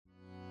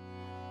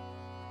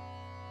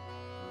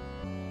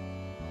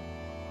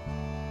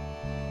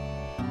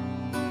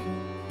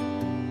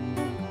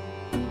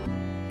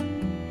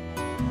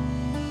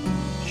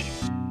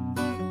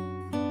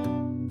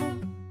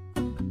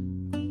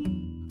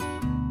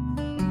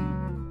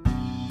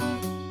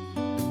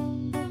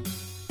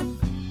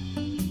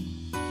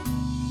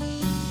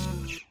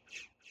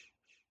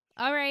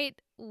All right,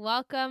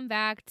 welcome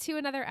back to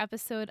another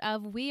episode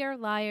of We Are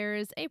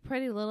Liars, a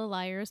Pretty Little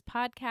Liars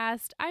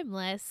podcast. I'm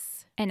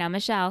Liz, And I'm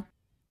Michelle.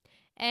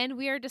 and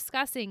we are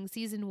discussing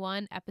Season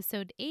 1,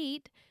 Episode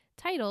 8,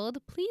 titled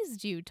Please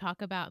Do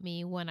Talk About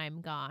Me When I'm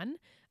Gone.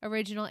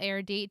 Original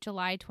air date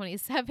July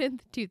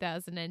 27th,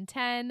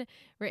 2010,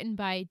 written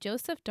by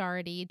Joseph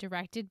Doherty,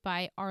 directed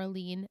by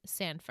Arlene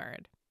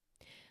Sanford.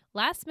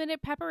 Last minute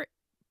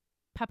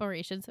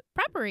preparations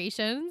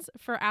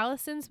for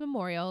Allison's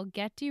memorial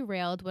get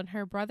derailed when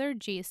her brother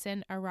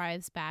Jason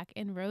arrives back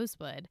in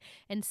Rosewood,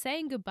 and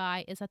saying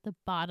goodbye is at the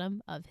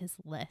bottom of his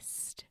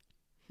list.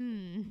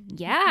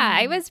 Yeah,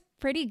 I was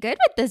pretty good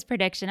with this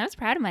prediction. I was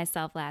proud of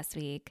myself last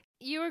week.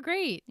 You were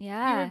great.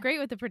 Yeah. You were great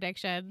with the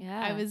prediction.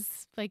 Yeah. I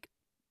was like,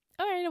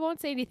 all right, I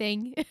won't say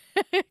anything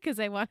because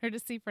I want her to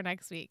see for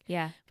next week.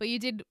 Yeah. But you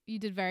did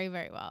very,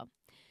 very well.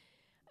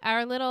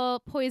 Our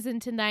little poison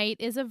tonight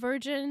is a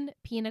virgin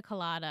pina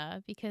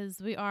colada because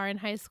we are in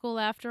high school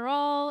after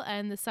all,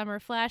 and the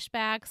summer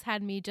flashbacks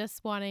had me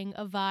just wanting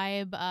a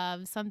vibe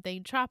of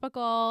something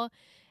tropical.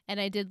 And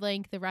I did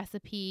link the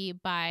recipe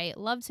by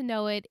Love to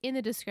Know It in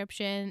the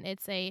description.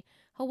 It's a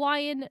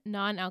Hawaiian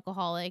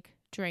non-alcoholic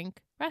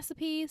drink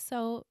recipe,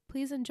 so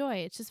please enjoy.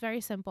 It's just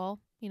very simple.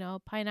 You know,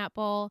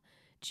 pineapple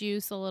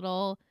juice, a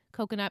little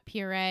coconut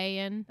puree,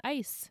 and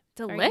ice.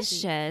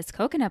 Delicious.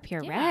 Coconut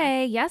puree.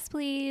 Yeah. Yes,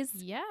 please.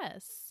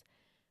 Yes.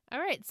 All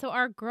right. So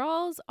our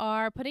girls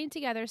are putting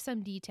together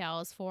some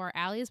details for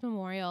Allie's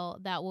memorial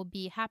that will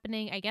be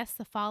happening, I guess,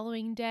 the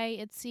following day,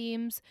 it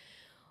seems.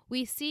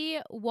 We see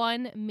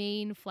one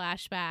main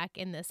flashback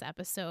in this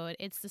episode.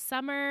 It's the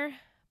summer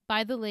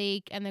by the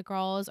lake, and the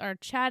girls are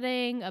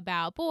chatting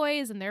about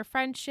boys and their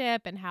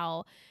friendship and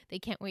how they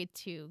can't wait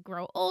to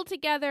grow old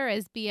together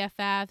as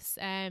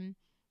BFFs. And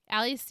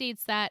Allie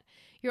states that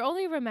you're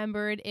only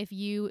remembered if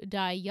you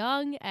die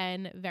young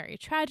and very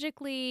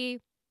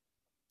tragically.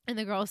 And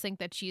the girls think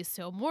that she's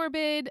so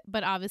morbid,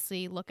 but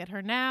obviously look at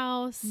her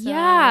now. So.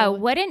 Yeah,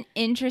 what an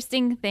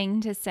interesting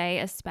thing to say,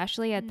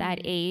 especially at that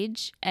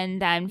age,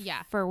 and then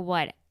for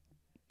what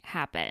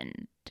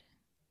happened.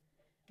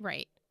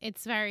 Right.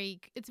 It's very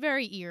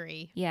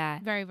eerie. Yeah.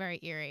 Very, very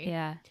eerie.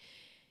 Yeah.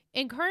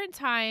 In current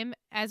time,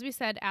 as we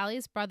said,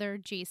 Allie's brother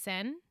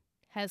Jason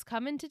has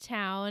come into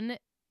town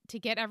to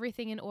get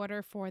everything in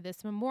order for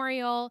this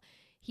memorial.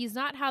 He's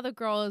not how the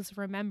girls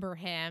remember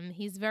him.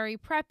 He's very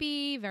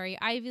preppy, very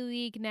Ivy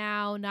League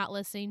now, not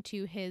listening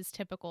to his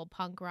typical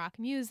punk rock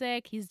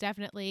music. He's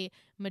definitely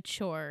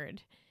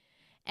matured.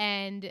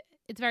 And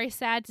it's very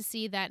sad to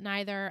see that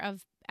neither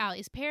of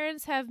Allie's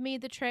parents have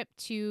made the trip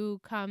to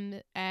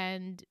come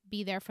and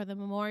be there for the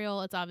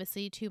memorial. It's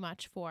obviously too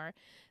much for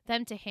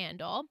them to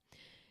handle.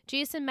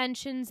 Jason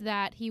mentions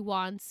that he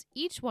wants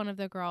each one of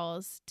the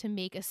girls to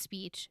make a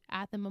speech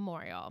at the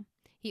memorial.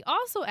 He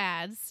also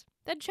adds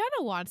that Jenna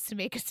wants to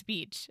make a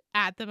speech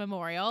at the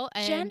memorial,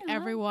 and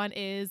everyone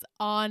is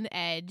on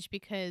edge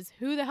because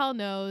who the hell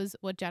knows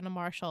what Jenna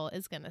Marshall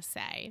is going to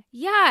say.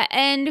 Yeah,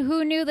 and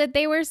who knew that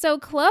they were so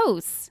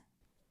close?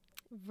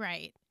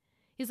 Right.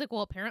 He's like,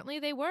 well, apparently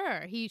they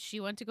were.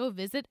 She went to go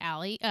visit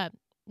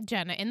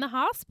Jenna in the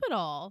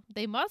hospital.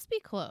 They must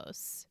be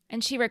close.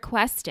 And she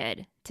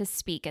requested to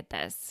speak at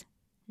this.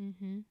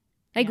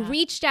 Mm-hmm.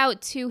 Reached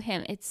out to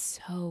him.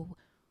 It's so...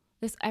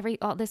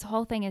 This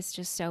whole thing is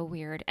just so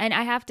weird. And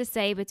I have to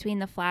say, between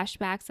the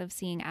flashbacks of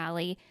seeing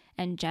Allie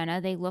and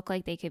Jenna, they look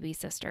like they could be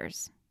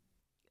sisters.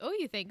 Oh,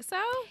 you think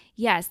so?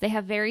 Yes, they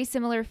have very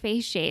similar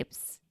face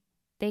shapes.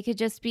 They could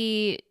just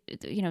be,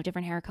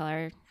 different hair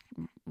color.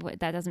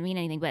 That doesn't mean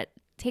anything, but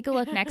take a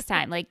look next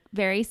time.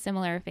 Very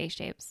similar face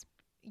shapes.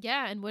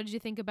 Yeah, and what did you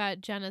think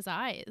about Jenna's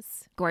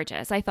eyes?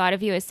 Gorgeous. I thought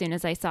of you as soon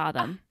as I saw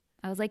them.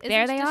 I was like,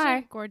 there they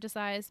are. Gorgeous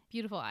eyes,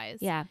 beautiful eyes.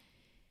 Yeah.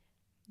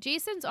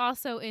 Jason's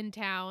also in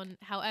town,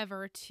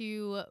 however,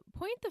 to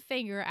point the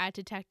finger at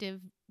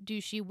Detective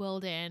Douchey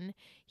Wilden.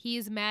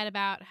 He's mad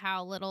about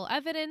how little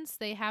evidence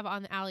they have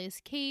on Allie's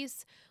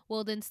case.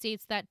 Wilden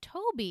states that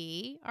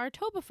Toby, our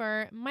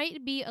Topher,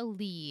 might be a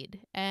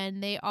lead,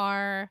 and they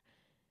are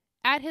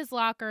at his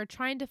locker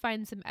trying to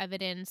find some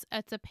evidence.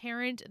 It's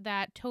apparent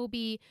that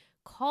Toby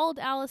called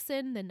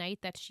Allison the night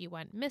that she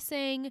went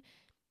missing.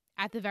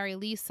 At the very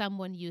least,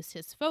 someone used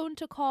his phone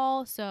to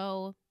call,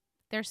 so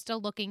they're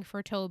still looking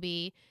for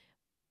Toby,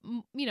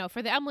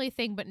 for the Emily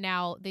thing, but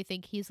now they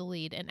think he's a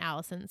lead in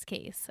Allison's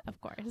case,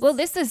 of course. Well,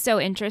 this is so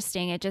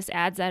interesting. It just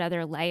adds that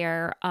other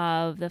layer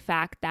of the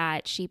fact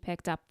that she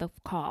picked up the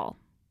call.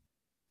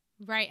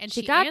 Right, and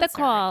she got the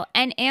call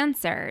and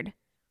answered.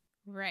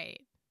 Right.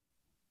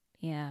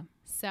 Yeah.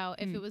 So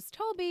if it was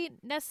Toby,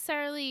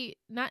 necessarily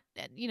not,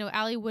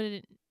 Allie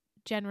wouldn't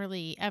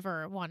generally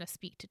ever want to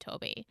speak to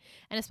Toby,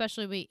 and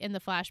especially in the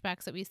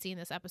flashbacks that we see in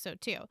this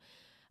episode too.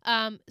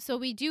 So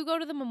we do go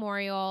to the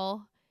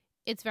memorial.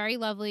 It's very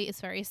lovely. It's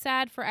very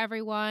sad for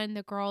everyone.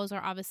 The girls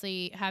are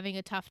obviously having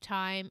a tough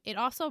time. It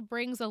also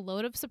brings a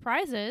load of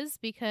surprises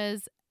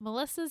because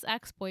Melissa's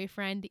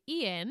ex-boyfriend,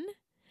 Ian,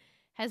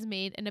 has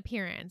made an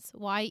appearance.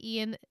 Why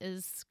Ian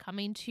is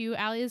coming to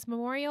Allie's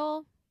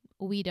memorial,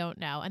 We don't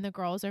know. And the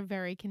girls are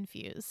very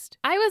confused.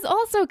 I was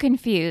also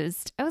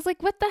confused. I was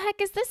like, what the heck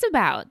is this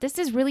about? This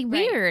is really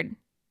weird.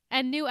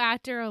 And new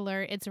actor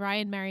alert, it's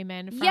Ryan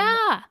Merriman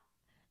from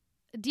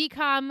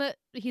DCOM.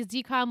 He's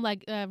DCOM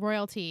like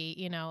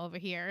royalty, over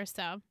here.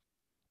 So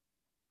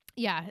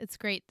yeah, it's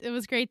great. It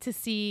was great to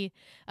see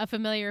a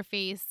familiar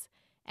face.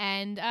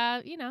 And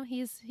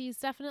he's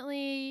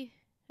definitely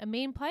a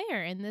main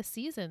player in this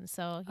season.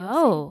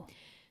 So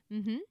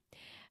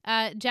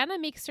Jenna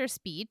makes her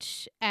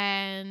speech,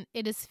 and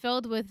it is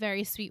filled with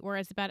very sweet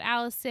words about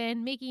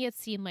Allison, making it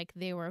seem like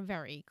they were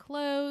very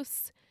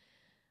close.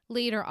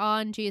 Later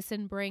on,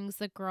 Jason brings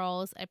the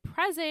girls a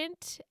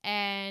present,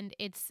 and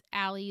it's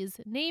Allie's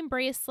name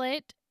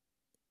bracelet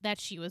that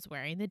she was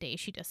wearing the day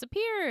she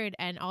disappeared.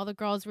 And all the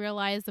girls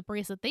realize the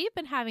bracelet they've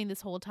been having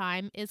this whole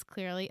time is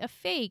clearly a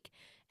fake,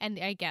 and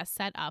I guess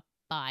set up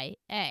by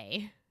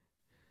A.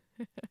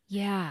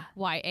 Yeah.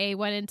 Why A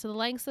went into the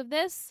lengths of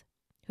this,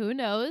 who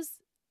knows?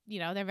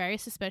 They're very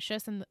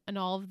suspicious in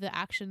all of the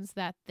actions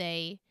that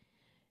they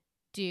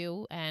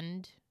do,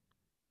 and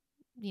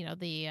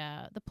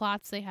the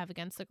plots they have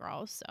against the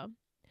girls. So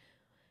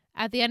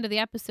at the end of the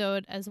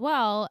episode as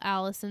well,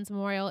 Allison's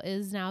memorial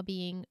is now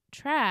being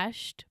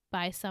trashed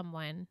by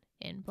someone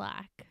in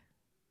black.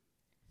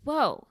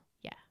 Whoa.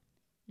 Yeah.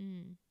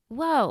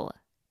 Whoa.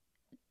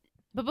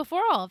 But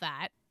before all of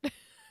that,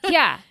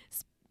 yeah.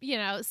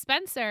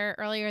 Spencer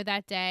earlier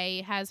that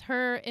day has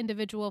her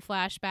individual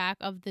flashback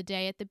of the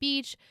day at the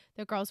beach.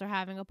 The girls are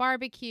having a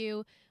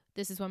barbecue.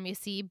 This is when we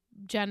see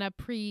Jenna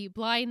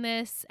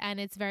pre-blindness,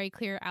 and it's very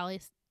clear Allie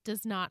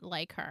does not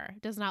like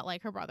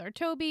her brother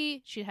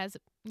Toby. She has,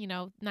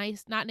 not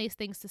nice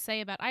things to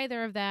say about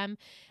either of them.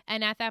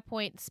 And at that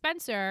point,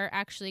 Spencer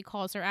actually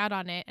calls her out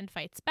on it and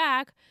fights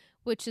back,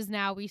 which is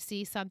now we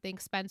see something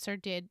Spencer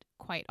did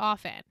quite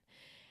often.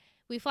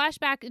 We flash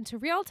back into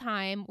real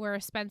time where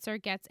Spencer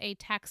gets a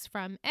text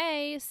from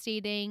A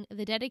stating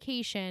the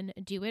dedication,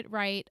 do it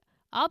right,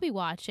 I'll be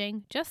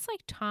watching, just like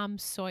Tom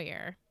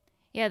Sawyer.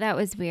 Yeah, that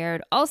was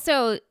weird.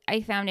 Also,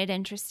 I found it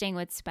interesting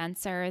with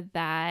Spencer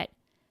that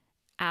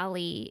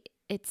Allie,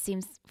 it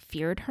seems,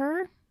 feared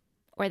her,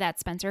 or that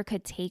Spencer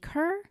could take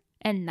her,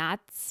 and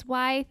that's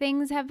why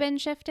things have been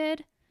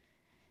shifted.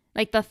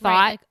 Like the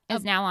thought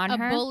is now on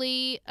her.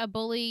 A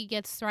bully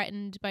gets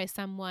threatened by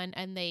someone,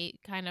 and they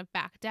kind of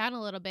back down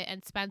a little bit,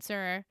 and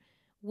Spencer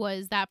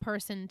was that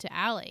person to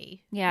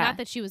Allie. Yeah. Not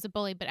that she was a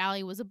bully, but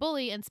Allie was a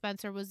bully, and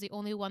Spencer was the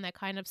only one that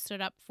kind of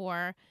stood up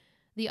for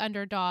the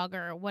underdog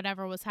or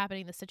whatever was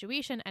happening in the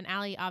situation. And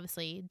Allie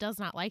obviously does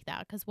not like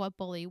that, because what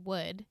bully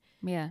would?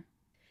 Yeah.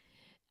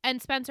 And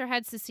Spencer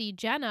heads to see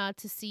Jenna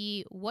to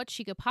see what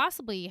she could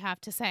possibly have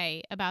to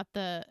say about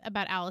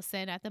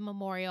Allison at the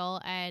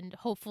memorial, and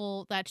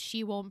hopeful that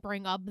she won't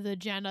bring up the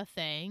Jenna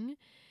thing.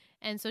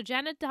 And so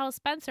Jenna tells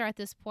Spencer at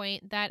this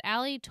point that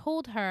Allie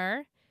told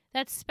her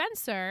that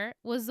Spencer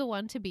was the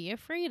one to be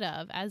afraid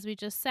of, as we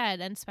just said.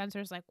 And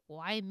Spencer's like,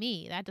 why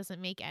me? That doesn't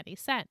make any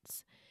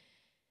sense.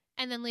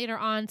 And then later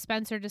on,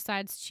 Spencer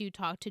decides to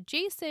talk to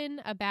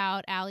Jason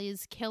about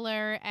Allie's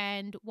killer.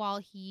 And while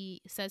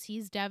he says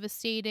he's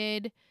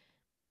devastated,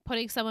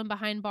 putting someone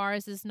behind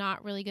bars is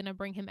not really going to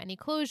bring him any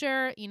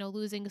closure.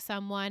 Losing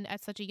someone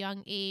at such a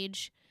young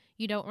age,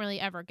 you don't really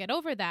ever get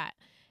over that.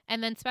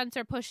 And then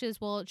Spencer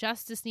pushes, well,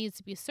 justice needs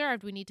to be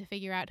served. We need to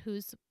figure out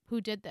who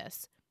did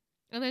this.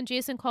 And then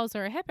Jason calls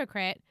her a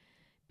hypocrite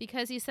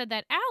because he said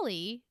that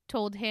Allie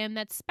told him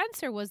that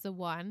Spencer was the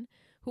one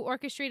who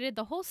orchestrated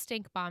the whole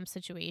stink bomb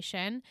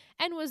situation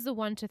and was the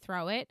one to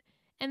throw it.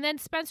 And then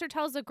Spencer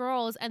tells the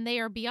girls, and they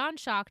are beyond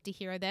shocked to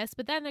hear this.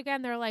 But then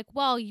again, they're like,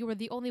 well, you were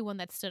the only one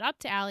that stood up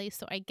to Allie,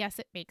 so I guess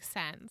it makes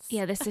sense.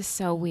 Yeah, this is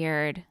so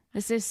weird.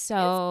 This is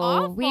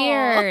so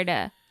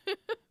weird.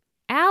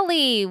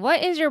 Allie,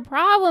 what is your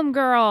problem,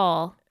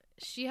 girl?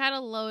 She had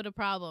a load of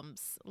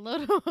problems.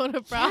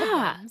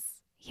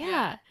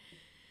 Yeah.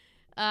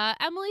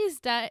 Emily's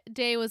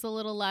day was a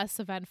little less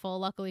eventful,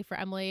 luckily for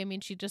Emily. I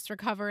mean, she just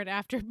recovered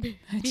after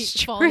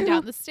falling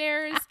down the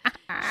stairs.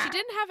 She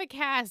didn't have a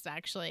cast,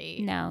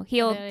 actually. No,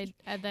 healed.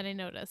 And then I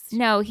noticed.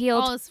 No,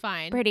 healed. All is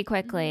fine. Pretty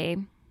quickly.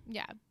 Mm-hmm.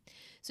 Yeah.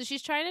 So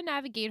she's trying to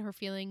navigate her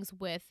feelings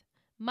with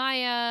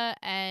Maya.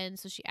 And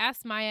so she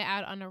asked Maya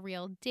out on a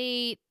real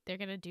date. They're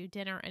going to do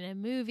dinner and a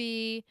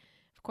movie.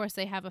 Of course,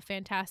 they have a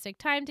fantastic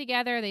time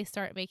together. They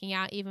start making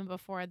out even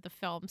before the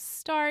film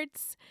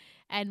starts.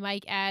 And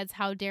Mike adds,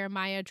 how dare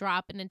Maya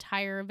drop an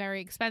entire very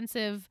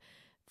expensive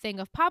thing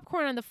of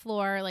popcorn on the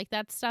floor? Like,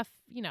 that stuff,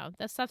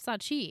 that stuff's not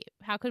cheap.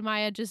 How could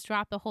Maya just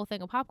drop the whole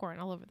thing of popcorn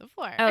all over the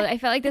floor? Oh, I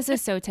feel like this is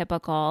so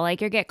typical.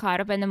 Like, you get caught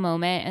up in the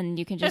moment and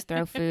you can just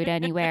throw food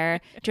anywhere.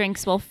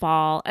 Drinks will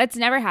fall. It's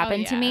never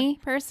happened to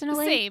me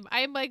personally. Same.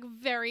 I'm like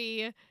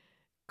very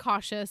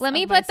cautious. Let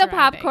me put the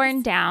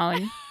popcorn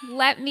down.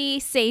 Let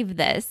me save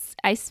this.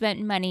 I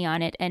spent money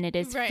on it and it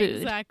is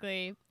food.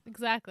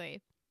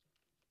 Exactly.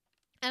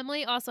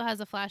 Emily also has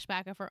a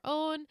flashback of her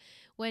own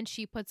when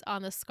she puts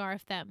on the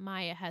scarf that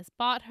Maya has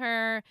bought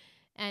her.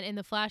 And in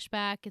the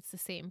flashback, it's the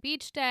same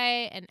beach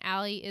day, and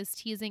Allie is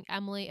teasing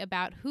Emily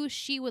about who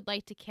she would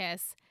like to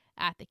kiss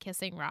at the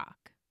Kissing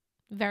Rock.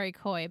 Very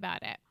coy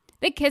about it.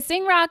 The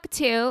Kissing Rock,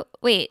 too.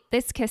 Wait,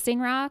 this Kissing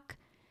Rock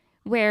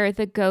where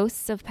the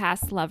ghosts of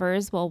past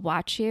lovers will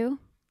watch you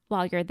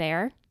while you're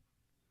there?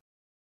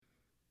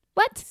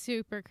 What?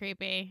 Super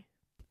creepy.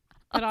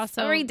 But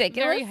also so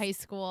ridiculous. Very high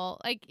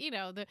school. Like, you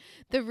know,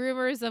 the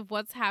rumors of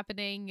what's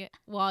happening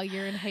while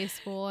you're in high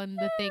school and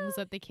the things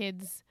that the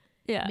kids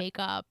make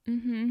up,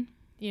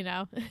 you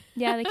know.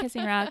 Yeah, the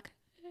Kissing Rock.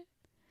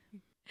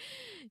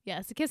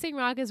 Yes, the Kissing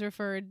Rock is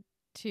referred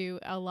to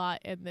a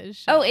lot in this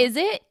show. Oh, is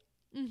it?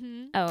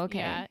 Mm-hmm. Oh, okay.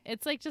 Yeah,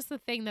 it's like just the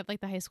thing that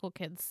like the high school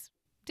kids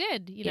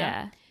did, you know.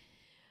 Yeah.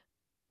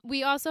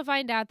 We also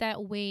find out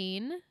that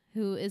Wayne,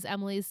 who is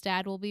Emily's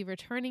dad, will be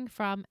returning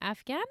from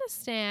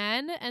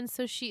Afghanistan, and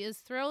so she is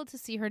thrilled to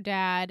see her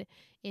dad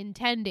in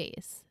 10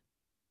 days.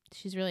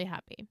 She's really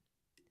happy.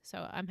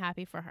 So I'm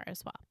happy for her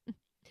as well.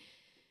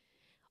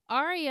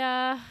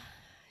 Aria,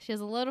 she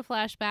has a load of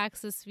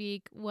flashbacks this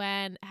week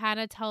when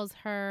Hannah tells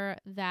her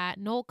that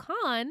Noel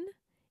Kahn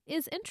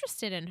is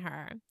interested in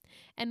her.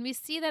 And we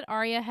see that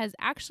Aria has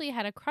actually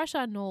had a crush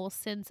on Noel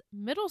since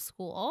middle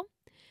school.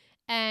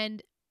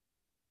 And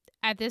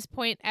at this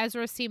point,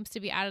 Ezra seems to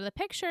be out of the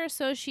picture,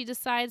 so she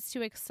decides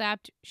to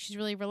accept. She's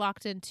really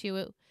reluctant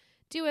to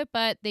do it,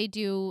 but they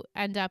do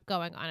end up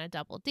going on a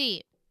double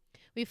date.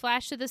 We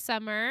flash to the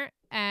summer,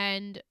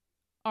 and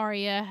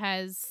Aria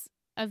has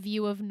a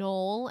view of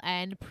Noel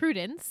and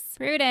Prudence.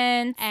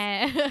 And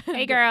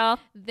hey, girl.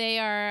 They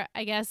are,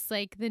 I guess,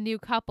 like the new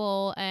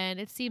couple, and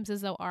it seems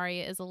as though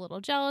Aria is a little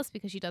jealous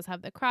because she does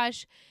have the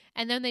crush.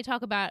 And then they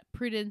talk about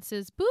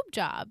Prudence's boob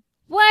job.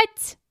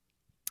 What?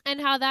 And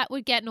how that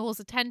would get Noel's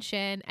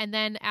attention. And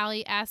then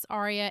Allie asks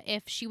Aria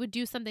if she would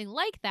do something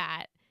like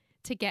that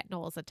to get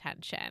Noel's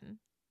attention.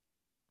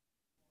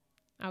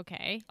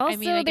 Okay. Also, I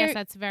mean, I guess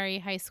that's very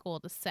high school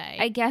to say.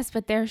 I guess,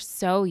 but they're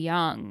so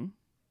young.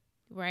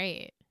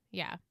 Right.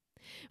 Yeah.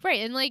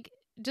 Right. And like,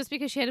 just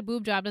because she had a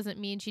boob job doesn't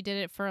mean she did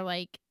it for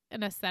like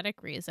an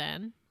aesthetic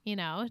reason. You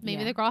know,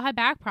 maybe the girl had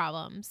back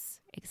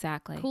problems.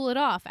 Exactly. Cool it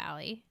off,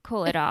 Allie.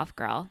 Cool it off,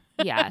 girl.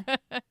 Yeah.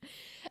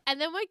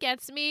 And then what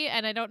gets me,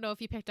 and I don't know if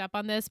you picked up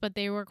on this, but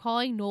they were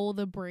calling Noel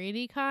the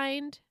brainy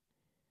kind.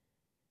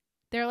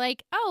 They're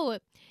like, oh,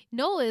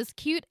 Noel is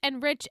cute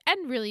and rich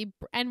and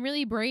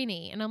really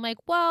brainy. And I'm like,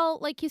 well,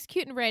 like he's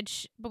cute and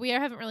rich, but we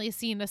haven't really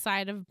seen a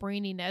side of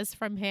braininess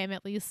from him,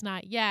 at least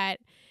not yet.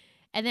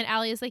 And then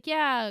Allie is like,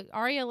 yeah,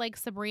 Aria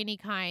likes the brainy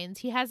kind.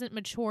 He hasn't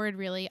matured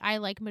really. I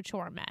like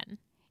mature men.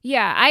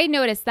 Yeah, I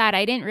noticed that.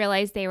 I didn't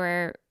realize they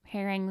were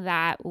pairing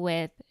that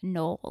with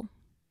Noel.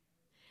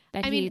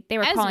 That they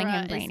were Ezra calling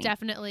him brainy. Is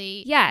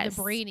definitely the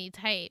brainy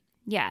type.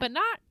 Yeah. But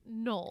not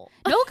Noel.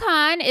 Noel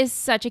Kahn is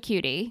such a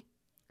cutie.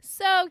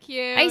 So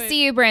cute. I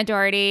see you, Brant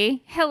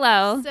Doherty.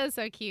 Hello.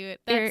 So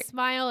cute. That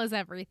smile is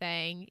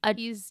everything.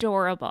 He's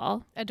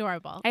adorable.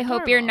 Adorable. I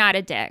hope you're not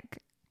a dick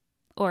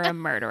or a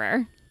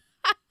murderer.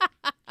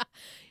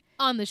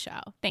 On the show.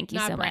 Thank you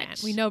so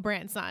much. We know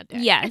Brant's not a dick.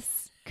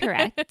 Yes,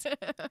 correct.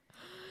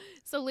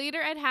 So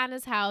later at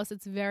Hannah's house,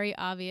 it's very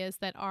obvious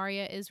that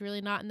Aria is really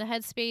not in the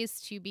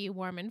headspace to be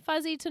warm and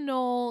fuzzy to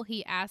Noel.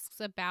 He asks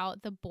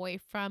about the boy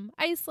from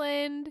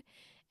Iceland,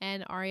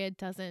 and Aria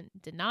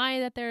doesn't deny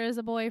that there is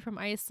a boy from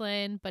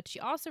Iceland, but she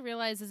also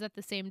realizes at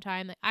the same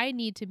time that I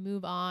need to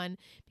move on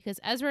because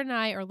Ezra and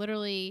I are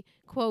literally,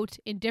 quote,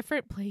 in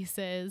different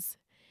places,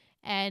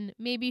 and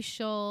maybe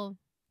she'll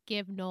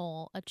give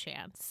Noel a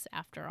chance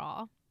after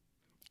all.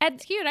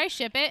 It's cute. I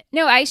ship it.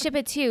 No, I ship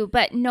it too,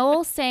 but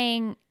Noel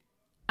saying...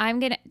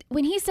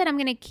 when he said I'm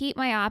going to keep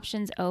my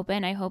options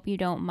open, I hope you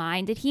don't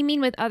mind, did he mean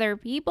with other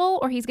people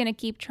or he's going to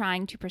keep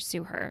trying to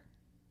pursue her?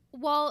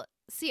 Well,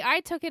 see,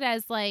 I took it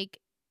as like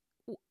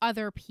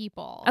other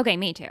people. Okay,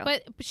 me too.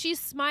 But she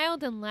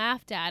smiled and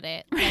laughed at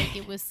it like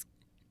it was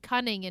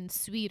cunning and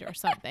sweet or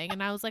something.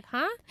 And I was like,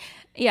 huh?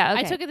 Yeah,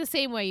 okay. I took it the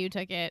same way you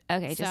took it.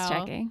 Okay, just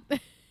checking.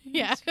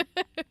 Yeah.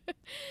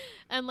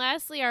 And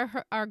lastly,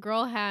 our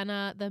girl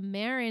Hannah, the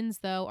Marins,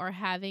 though, are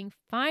having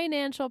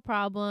financial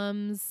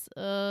problems.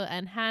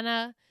 And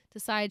Hannah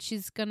decides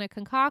she's going to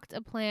concoct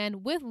a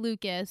plan with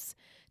Lucas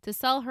to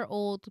sell her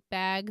old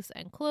bags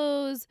and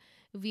clothes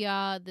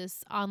via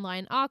this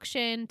online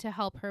auction to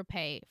help her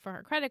pay for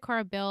her credit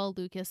card bill.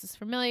 Lucas is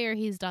familiar.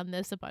 He's done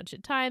this a bunch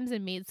of times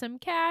and made some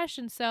cash.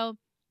 And so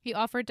he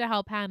offered to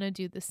help Hannah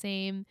do the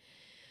same.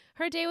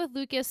 Her day with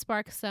Lucas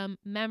sparks some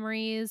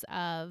memories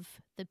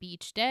of the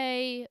beach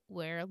day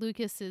where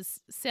Lucas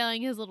is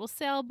sailing his little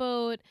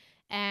sailboat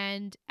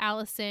and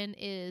Allison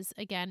is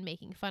again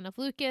making fun of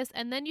Lucas.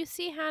 And then you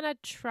see Hannah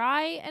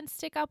try and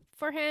stick up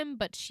for him,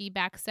 but she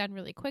backs down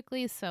really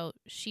quickly, so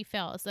she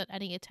fails at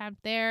any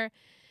attempt there.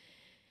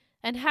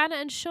 And Hannah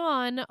and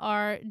Sean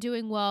are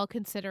doing well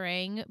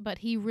considering, but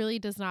he really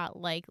does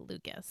not like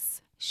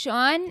Lucas.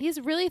 Sean?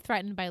 He's really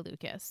threatened by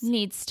Lucas.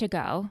 Needs to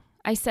go.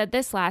 I said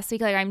this last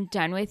week, like, I'm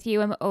done with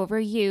you. I'm over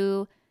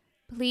you.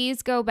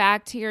 Please go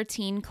back to your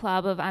teen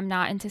club of I'm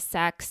not into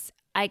sex.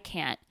 I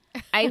can't.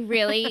 I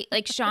really,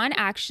 like, Sean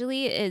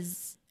actually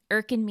is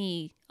irking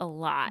me a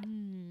lot.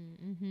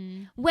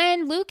 Mm-hmm.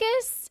 When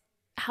Lucas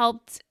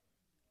helped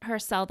her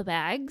sell the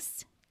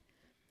bags,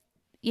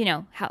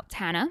 helped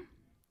Hannah.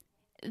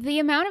 The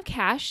amount of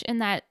cash in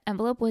that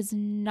envelope was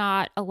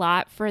not a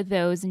lot for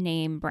those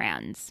name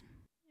brands.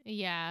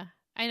 Yeah.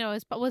 I know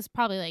it was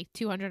probably like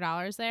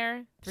 $200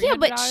 there. Yeah,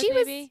 but she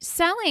maybe? was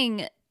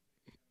selling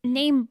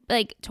name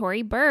like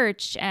Tory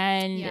Burch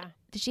and Yeah.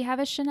 did she have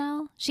a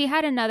Chanel? She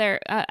had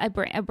another a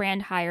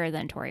brand higher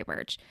than Tory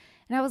Burch,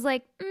 and I was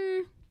like,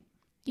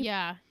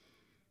 Yeah.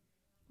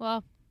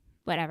 Well,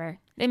 whatever.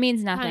 It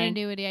means nothing.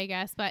 continuity, I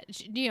guess, but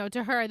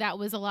to her that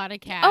was a lot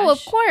of cash. Oh,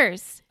 of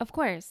course.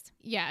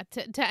 Yeah,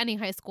 to any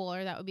high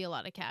schooler that would be a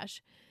lot of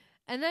cash.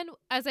 And then,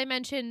 as I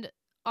mentioned,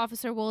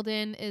 Officer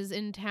Walden is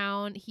in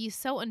town. He's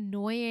so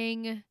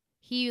annoying.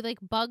 He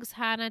bugs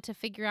Hannah to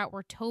figure out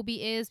where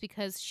Toby is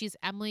because she's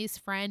Emily's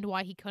friend,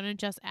 why he couldn't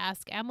just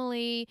ask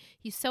Emily.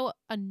 He's so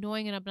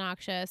annoying and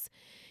obnoxious.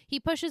 He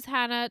pushes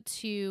Hannah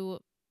to,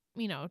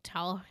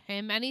 tell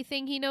him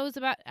anything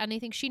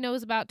she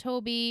knows about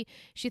Toby.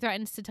 She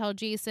threatens to tell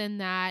Jason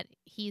that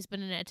he's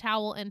been in a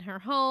towel in her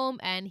home,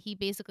 and he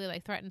basically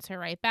threatens her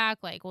right back,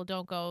 well,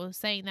 don't go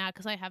saying that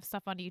because I have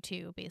stuff on you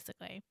too,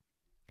 basically.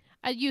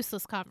 A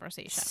useless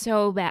conversation.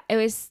 So bad. I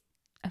was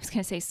going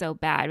to say so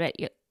bad, but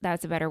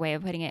that's a better way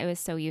of putting it. It was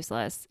so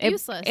useless.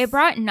 Useless. It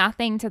brought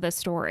nothing to the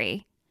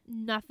story.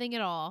 Nothing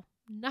at all.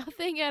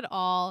 Nothing at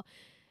all.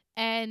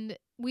 And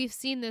we've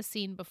seen this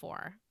scene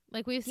before.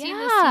 We've seen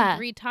this scene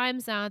 3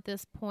 times now at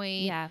this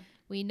point. Yeah.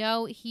 We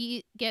know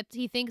he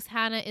thinks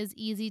Hannah is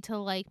easy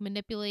to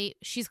manipulate.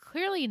 She's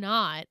clearly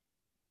not.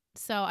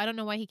 So I don't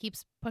know why he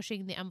keeps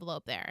pushing the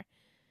envelope there.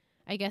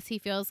 I guess he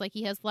feels like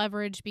he has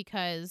leverage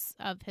because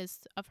of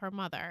her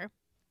mother.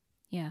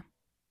 Yeah.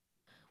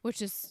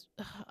 Which is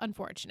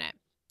unfortunate.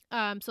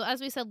 So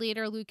as we said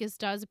later, Lucas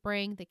does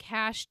bring the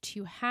cash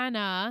to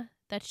Hannah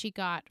that she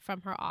got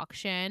from her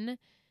auction.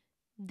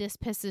 This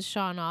pisses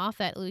Sean off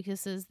that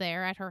Lucas is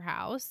there at her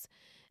house.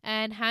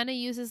 And Hannah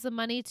uses the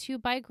money to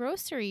buy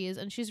groceries.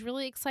 And she's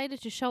really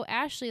excited to show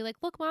Ashley,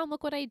 look, Mom,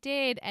 look what I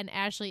did. And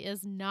Ashley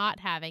is not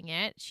having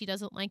it. She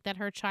doesn't like that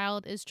her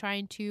child is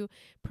trying to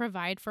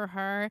provide for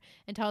her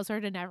and tells her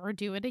to never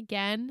do it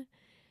again.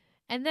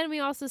 And then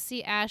we also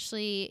see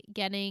Ashley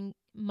getting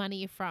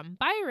money from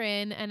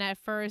Byron. And at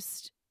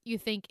first you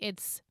think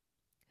it's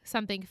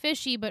something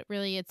fishy, but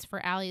really it's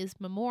for Allie's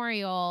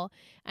memorial.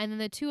 And then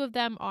the two of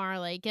them are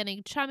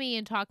getting chummy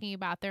and talking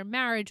about their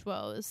marriage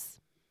woes.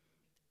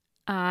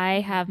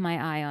 I have my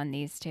eye on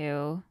these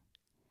two.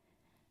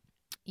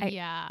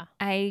 Yeah.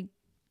 It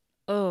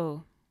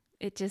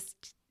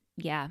just,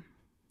 yeah.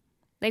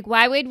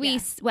 Why would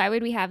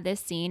we have this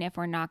scene if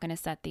we're not going to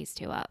set these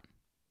two up?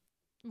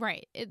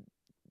 Right. It,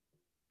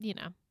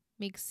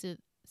 makes it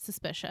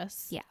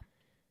suspicious. Yeah.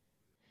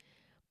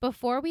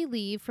 Before we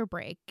leave for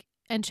break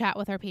and chat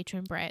with our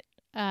patron Britt,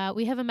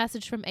 we have a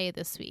message from A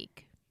this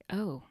week.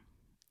 Oh.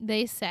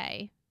 They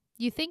say,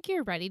 "You think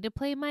you're ready to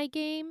play my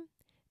game?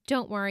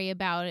 Don't worry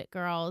about it,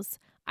 girls.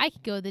 I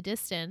can go the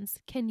distance.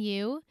 Can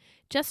you?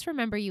 Just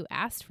remember you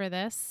asked for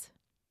this."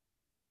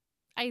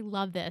 I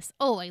love this.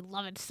 Oh, I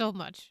love it so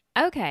much.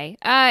 Okay.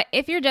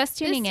 If you're just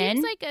tuning in.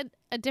 This seems like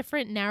a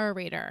different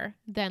narrator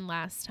than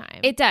last time.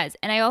 It does.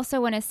 And I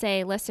also want to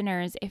say,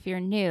 listeners, if you're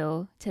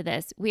new to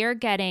this, we are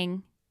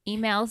getting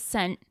emails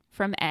sent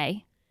from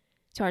A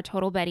to our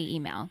Total Betty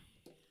email.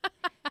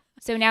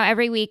 So now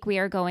every week we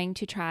are going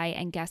to try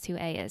and guess who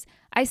A is.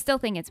 I still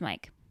think it's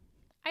Mike.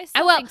 I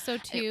still think so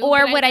too.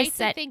 Or but what I like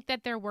said. to think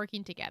that they're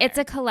working together. It's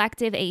a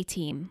collective A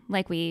team,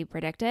 like we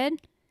predicted.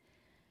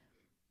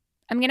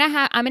 I'm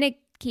gonna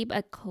keep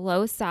a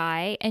close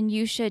eye, and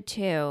you should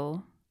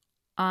too,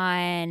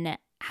 on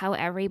how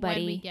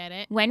everybody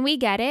when we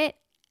get it.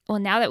 Well,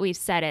 now that we've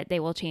said it, they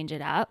will change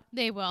it up.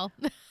 They will.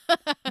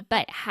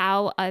 But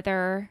how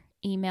other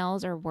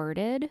emails are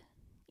worded,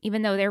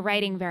 even though they're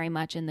writing very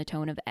much in the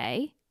tone of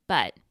A,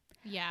 but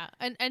yeah,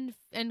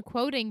 and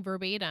quoting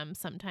verbatim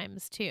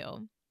sometimes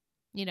too.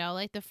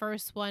 The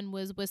first one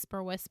was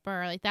whisper,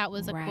 whisper. That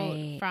was a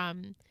quote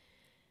from,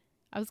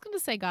 I was going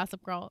to say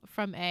Gossip Girl,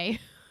 from A.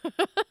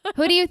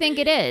 Who do you think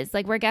it is?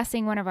 We're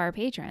guessing one of our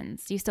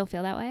patrons. Do you still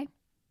feel that way?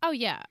 Oh,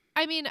 yeah.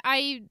 I mean,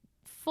 I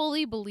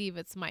fully believe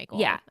it's Michael.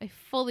 Yeah. I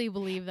fully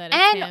believe that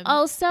it's him. And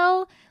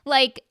also,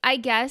 I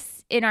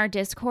guess in our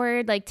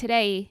Discord,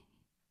 today,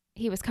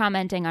 he was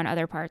commenting on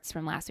other parts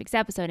from last week's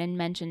episode and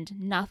mentioned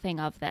nothing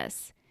of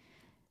this.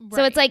 Right.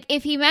 So it's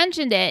if he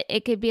mentioned it,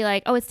 it could be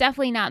oh, it's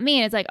definitely not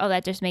me. And it's oh,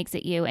 that just makes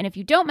it you. And if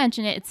you don't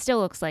mention it, it still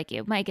looks like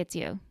you. Mike, it's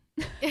you.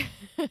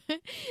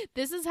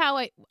 This is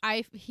how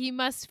he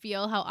must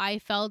feel how I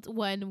felt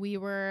when we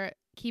were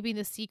keeping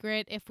the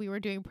secret if we were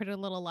doing Pretty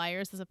Little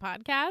Liars as a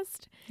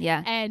podcast.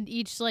 Yeah. And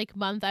each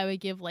month I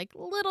would give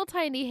little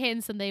tiny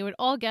hints and they would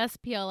all guess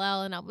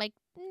PLL and I'm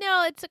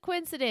no, it's a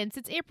coincidence.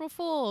 It's April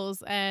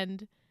Fool's.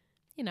 And,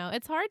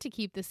 it's hard to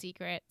keep the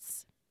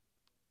secrets.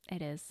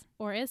 It is.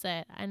 Or is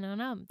it? I don't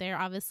know. They're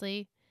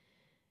obviously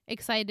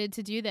excited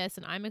to do this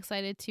and I'm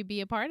excited to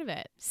be a part of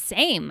it.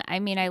 Same. I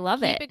mean, I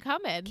love it. Keep it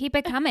coming. Keep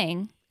it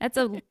coming. That's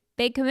a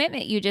big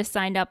commitment you just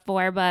signed up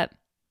for, but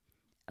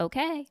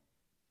okay.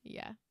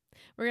 Yeah.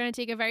 We're going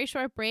to take a very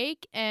short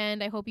break,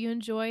 and I hope you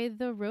enjoy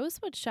the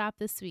Rosewood Shop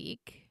this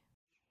week.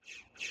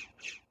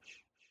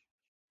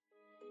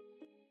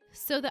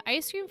 So the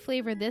ice cream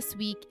flavor this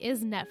week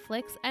is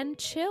Netflix and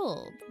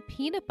Chilled.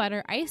 Peanut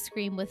butter ice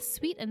cream with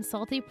sweet and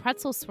salty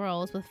pretzel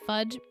swirls with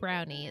fudge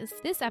brownies.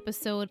 This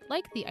episode,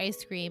 like the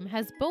ice cream,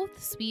 has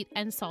both sweet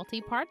and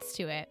salty parts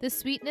to it. The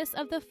sweetness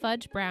of the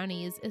fudge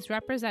brownies is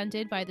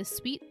represented by the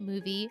sweet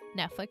movie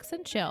Netflix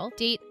and Chill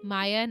date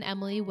Maya and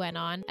Emily went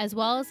on, as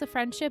well as the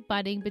friendship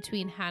budding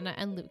between Hannah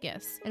and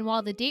Lucas. And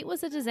while the date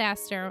was a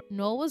disaster,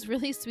 Noel was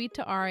really sweet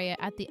to Aria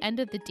at the end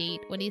of the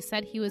date when he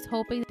said he was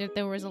hoping that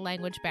there was a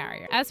language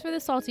barrier. As for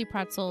the salty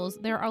pretzels,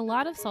 there are a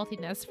lot of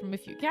saltiness from a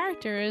few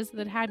characters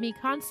that had me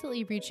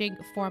constantly reaching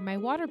for my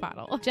water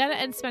bottle. Jenna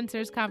and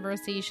Spencer's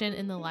conversation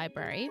in the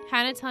library,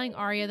 Hannah telling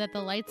Aria that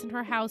the lights in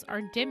her house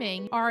are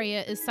dimming,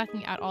 Aria is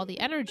sucking out all the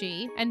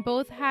energy, and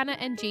both Hannah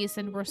and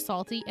Jason were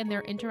salty in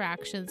their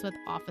interactions with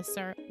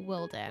Officer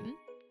Wilden.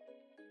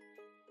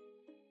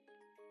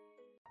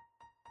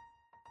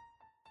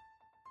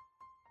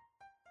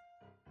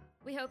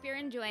 We hope you're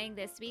enjoying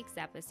this week's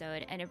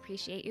episode and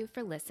appreciate you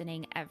for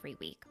listening every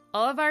week.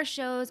 All of our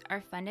shows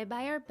are funded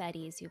by our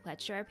Betties who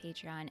pledge to our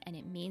Patreon, and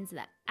it means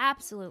the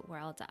absolute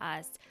world to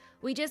us.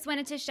 We just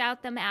wanted to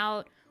shout them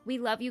out. We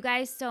love you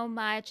guys so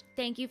much.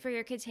 Thank you for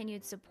your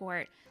continued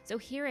support. So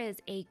here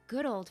is a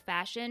good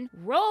old-fashioned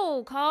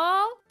roll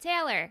call.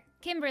 Taylor,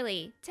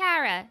 Kimberly,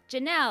 Tara,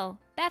 Janelle,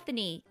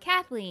 Bethany,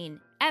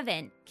 Kathleen,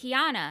 Evan,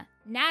 Kiana,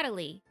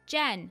 Natalie,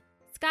 Jen,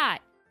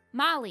 Scott,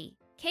 Molly,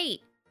 Kate,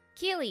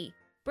 Keely,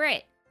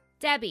 Britt,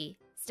 Debbie,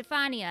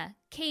 Stefania,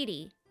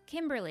 Katie,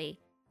 Kimberly,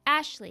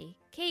 Ashley,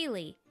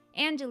 Kaylee,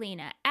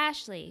 Angelina,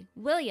 Ashley,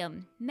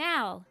 William,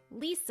 Mal,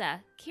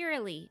 Lisa,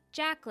 Kiralee,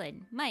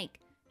 Jacqueline, Mike,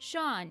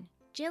 Sean,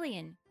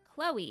 Jillian,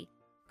 Chloe,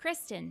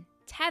 Kristen,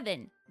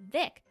 Tevin,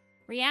 Vic,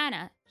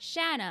 Rihanna,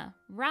 Shanna,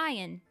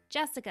 Ryan,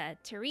 Jessica,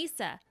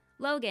 Teresa,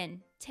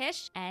 Logan,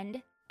 Tish,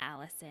 and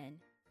Allison.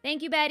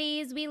 Thank you,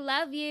 Betties. We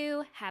love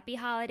you. Happy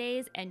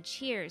holidays and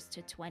cheers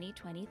to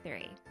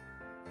 2023.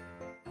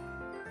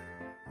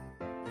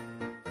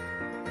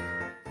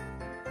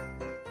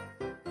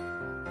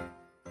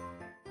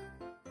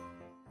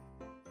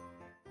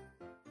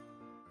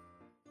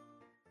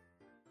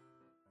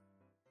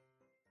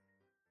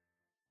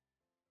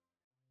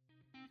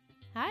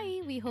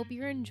 Hi, we hope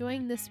you're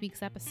enjoying this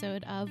week's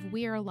episode of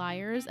We Are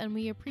Liars, and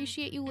we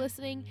appreciate you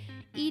listening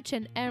each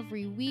and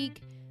every week.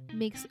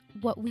 Makes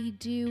what we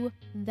do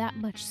that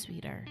much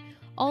sweeter.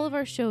 All of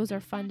our shows are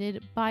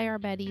funded by our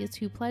Betties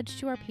who pledge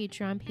to our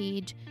Patreon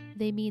page.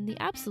 They mean the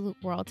absolute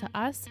world to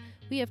us.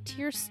 We have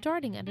tiers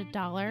starting at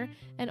 $1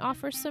 and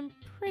offer some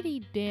pretty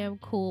damn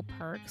cool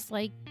perks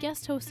like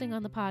guest hosting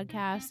on the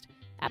podcast,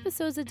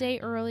 episodes a day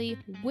early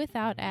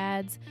without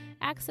ads,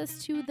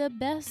 access to the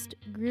best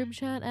group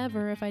chat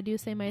ever, if I do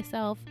say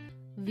myself,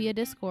 via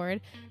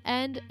Discord,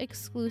 and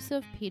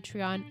exclusive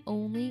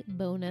Patreon-only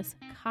bonus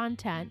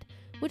content,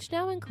 which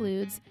now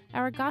includes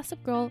our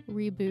Gossip Girl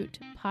Reboot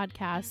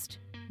podcast,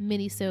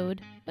 minisode,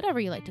 whatever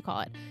you like to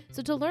call it.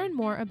 So to learn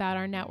more about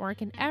our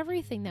network and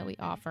everything that we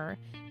offer,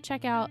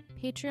 check out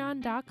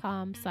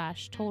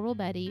patreon.com/Total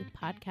Betty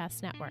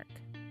Podcast Network.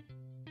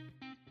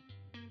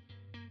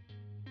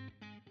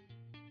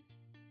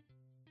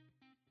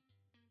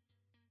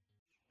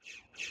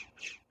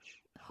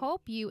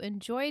 Hope you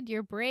enjoyed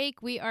your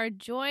break. We are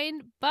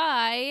joined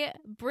by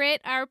Britt,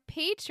 our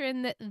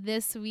patron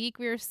this week.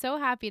 We are so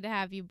happy to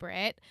have you,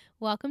 Britt.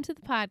 Welcome to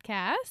the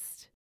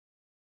podcast.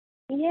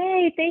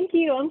 Yay, thank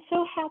you. I'm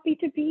so happy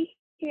to be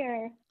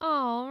here.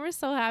 Oh, we're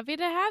so happy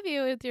to have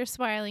you with your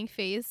smiling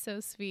face. So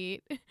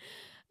sweet.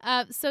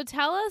 So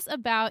tell us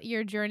about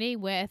your journey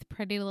with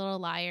Pretty Little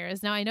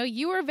Liars. Now, I know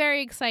you were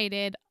very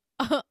excited,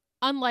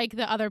 unlike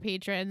the other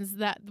patrons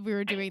that we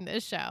were doing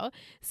this show.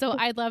 So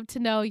I'd love to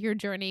know your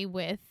journey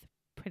with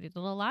Pretty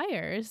Little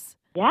Liars.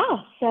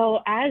 Yeah, so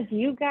as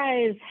you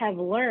guys have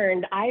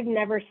learned, I've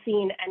never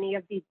seen any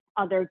of these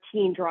other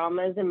teen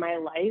dramas in my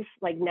life.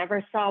 Like,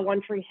 never saw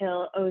One Tree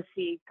Hill,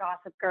 OC,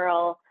 Gossip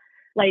Girl,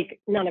 like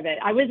none of it.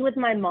 I was with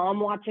my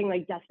mom watching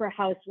like Desperate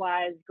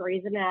Housewives,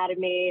 Grey's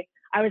Anatomy.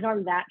 I was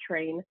on that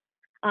train.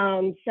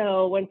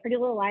 So when Pretty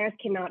Little Liars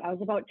came out, I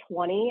was about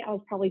 20. I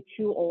was probably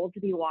too old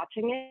to be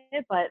watching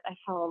it, but I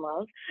fell in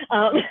love.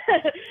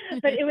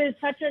 But it was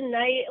such a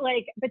night,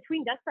 like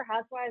between Desperate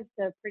Housewives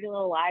to Pretty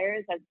Little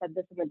Liars, I've said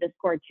this in the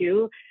Discord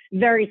too,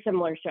 very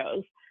similar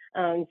shows.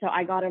 So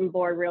I got on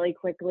board really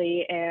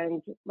quickly,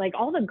 and like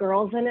all the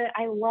girls in it,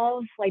 I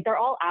love, like they're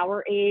all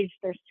our age.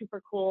 They're super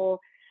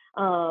cool.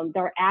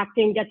 Their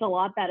acting gets a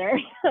lot better.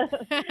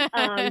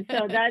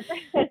 So that's,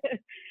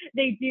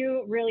 they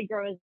do really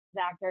grow as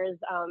actors,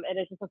 and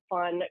it's just a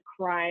fun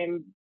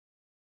crime,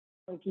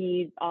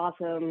 funky,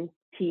 awesome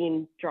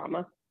teen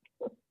drama.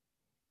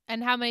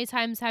 And how many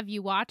times have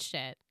you watched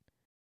it?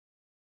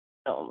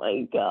 Oh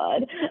my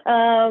God.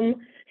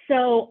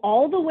 So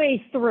all the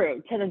way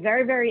through to the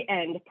very, very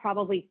end,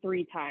 probably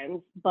 3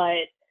 times,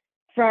 but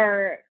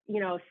for,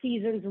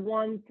 seasons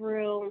 1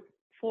 through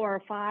 4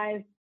 or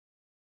 5,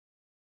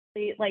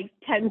 like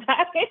 10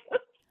 times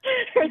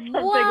or something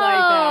like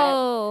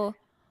Whoa.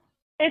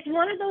 that. It's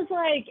one of those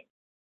like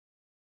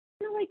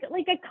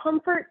a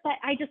comfort that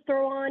I just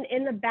throw on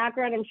in the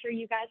background. I'm sure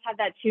you guys have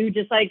that too.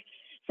 Just like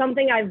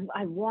something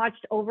I've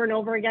watched over and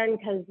over again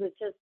because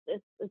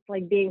it's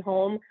like being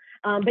home.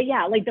 But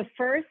yeah, like the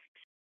first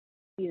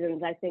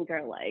seasons I think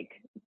are like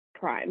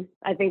prime.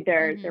 I think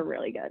they're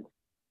really good.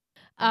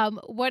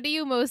 What are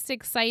you most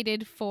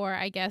excited for,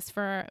 I guess,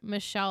 for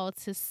Michelle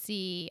to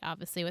see,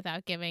 obviously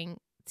without giving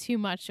too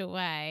much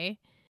away?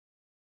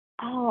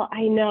 Oh,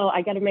 I know.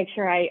 I got to make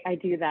sure I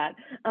do that.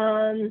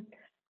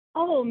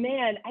 Oh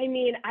man, I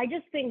mean, I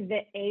just think the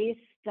A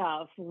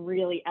stuff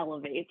really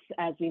elevates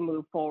as we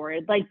move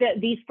forward. Like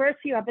these first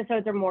few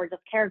episodes are more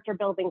just character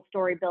building,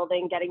 story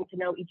building, getting to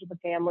know each of the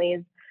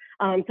families.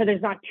 So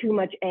there's not too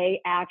much A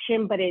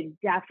action, but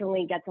it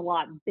definitely gets a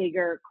lot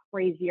bigger,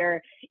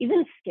 crazier,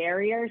 even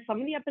scarier. Some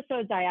of the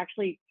episodes I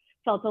actually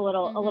felt a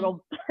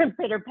little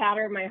pitter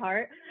patter in my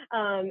heart.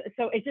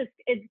 So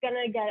it's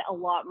gonna get a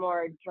lot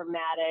more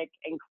dramatic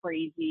and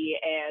crazy,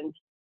 and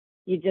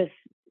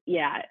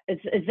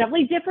it's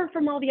definitely different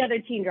from all the other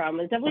teen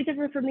dramas. Definitely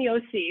different from the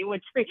OC,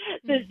 which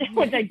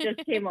I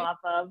just came off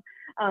of,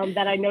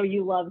 that I know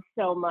you love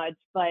so much.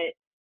 But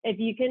if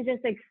you can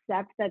just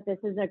accept that this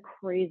is a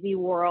crazy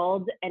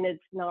world and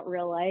it's not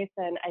real life,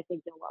 then I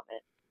think you'll love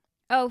it.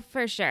 Oh,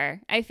 for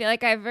sure. I feel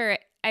like I've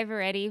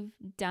already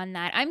done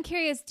that. I'm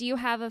curious, do you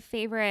have a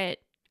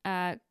favorite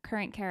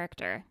current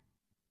character?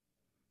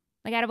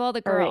 Like out of all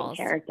the girls.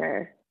 Current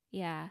character.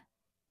 Yeah.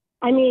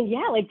 I mean,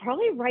 yeah, like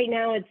probably right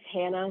now it's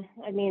Hannah.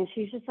 I mean,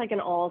 she's just like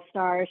an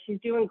all-star. She's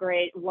doing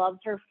great, loves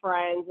her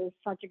friends, is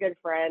such a good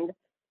friend.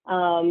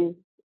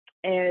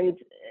 And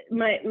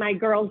my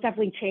girls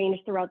definitely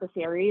changed throughout the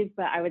series,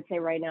 but I would say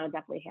right now,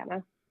 definitely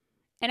Hannah.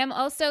 And I'm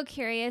also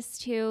curious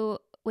too,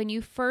 when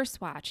you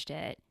first watched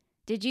it,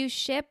 did you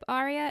ship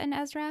Arya and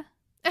Ezra?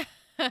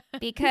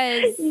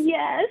 Because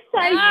yes,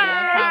 I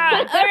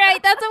did. All right,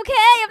 that's okay.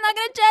 I'm not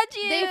gonna judge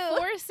you. They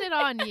force it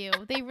on you.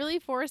 They really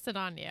force it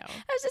on you.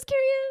 I was just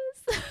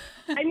curious.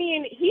 I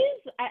mean,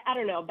 I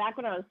don't know, back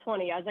when I was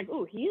 20, I was like,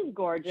 ooh, he's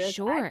gorgeous.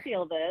 Sure. I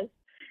feel this.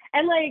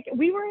 And like,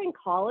 we were in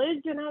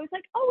college and I was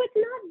like, oh, it's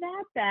not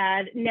that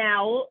bad.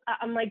 Now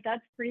I'm like,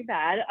 that's pretty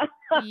bad.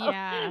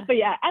 Yeah. But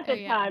yeah, at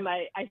the time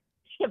I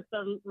shipped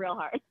them real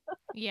hard.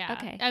 Yeah.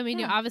 Okay. I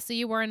mean, obviously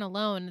you weren't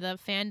alone. The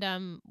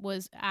fandom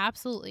was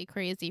absolutely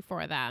crazy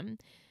for them.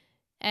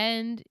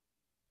 And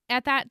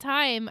at that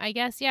time, I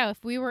guess,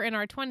 if we were in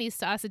our 20s,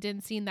 to us, it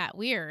didn't seem that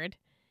weird.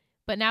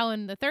 But now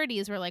in the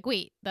 30s, we're like,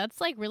 wait, that's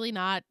like really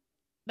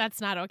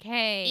that's not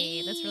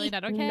okay. That's really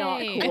not okay.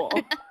 Not cool.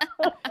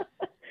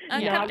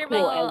 Uncomfortable.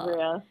 Not cool,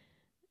 Ezra.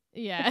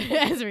 Yeah,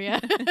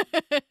 Ezra.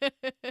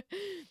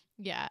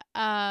 Yeah.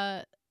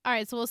 All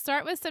right, so we'll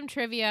start with some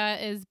trivia.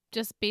 Is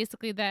just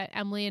basically that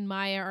Emily and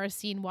Maya are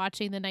seen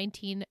watching the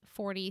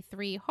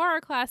 1943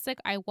 horror classic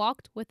I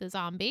Walked with a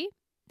Zombie.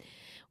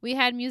 We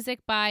had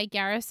music by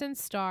Garrison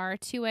Starr,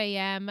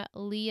 2AM,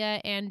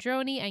 Leah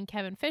Androni and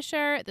Kevin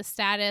Fisher, The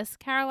Status,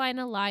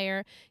 Carolina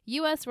Liar,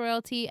 U.S.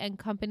 Royalty, and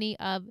Company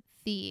of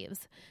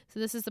Thieves. So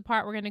this is the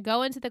part we're going to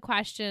go into the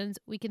questions.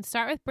 We can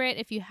start with Britt.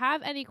 If you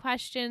have any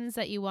questions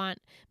that you want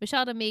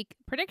Michelle to make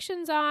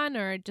predictions on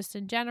or just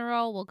in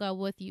general, we'll go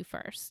with you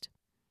first.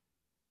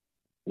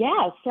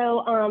 Yeah,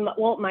 so,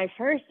 well, my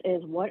first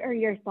is, what are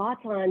your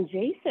thoughts on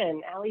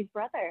Jason, Allie's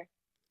brother?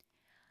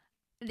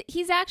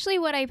 He's actually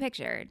what I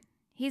pictured.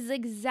 He's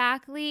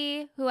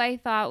exactly who I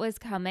thought was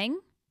coming.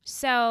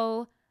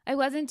 So I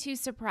wasn't too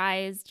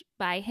surprised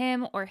by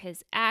him or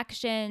his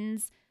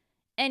actions,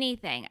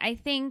 anything. I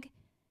think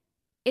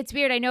it's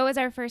weird. I know it was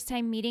our first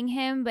time meeting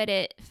him, but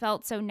it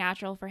felt so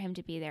natural for him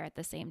to be there at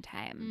the same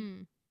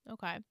time.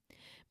 Okay.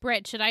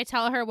 Britt, should I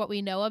tell her what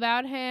we know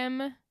about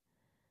him?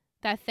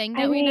 That thing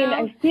that we know?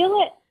 I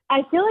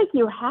feel like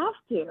you have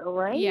to,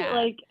 right? Yeah.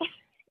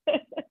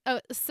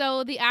 Like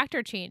so the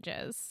actor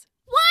changes.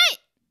 What?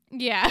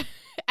 Yeah.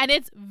 And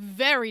it's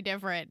very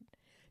different.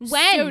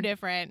 When? So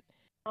different.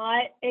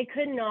 It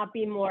could not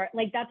be more.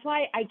 Like, that's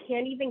why I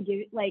can't even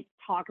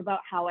talk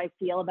about how I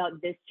feel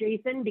about this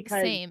Jason,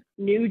 because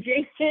new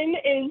Jason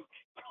is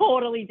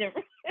totally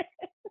different.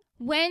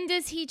 When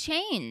does he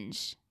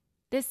change?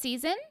 This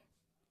season?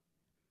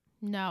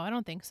 No, I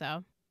don't think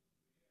so.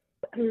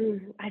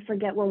 I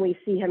forget when we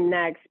see him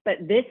next, but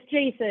this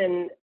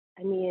Jason,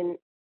 I mean,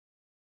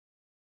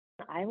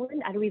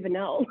 Island? I don't even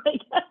know.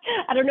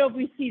 I don't know if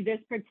we see this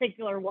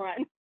particular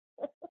one.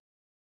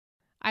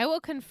 I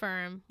will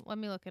confirm. Let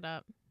me look it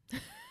up.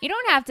 You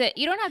don't have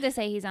to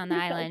say he's on the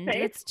island.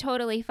 It's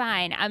totally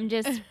fine. I'm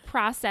just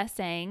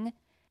processing.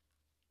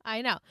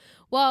 I know.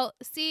 Well,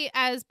 see,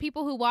 as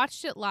people who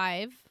watched it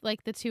live,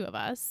 like the two of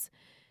us,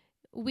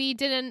 we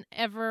didn't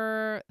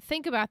ever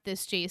think about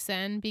this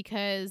Jason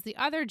because the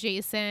other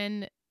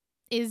Jason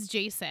is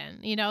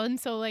Jason, and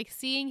so like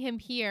seeing him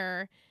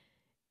here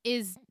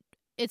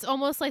it's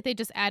almost like they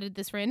just added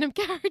this random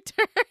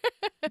character.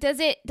 Does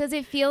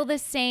it feel the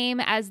same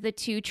as the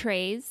two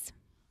Treys?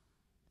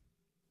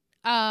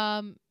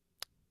 Because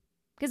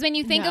when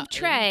you think of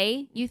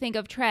Trey, you think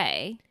of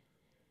Trey,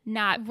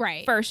 not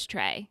first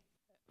Trey.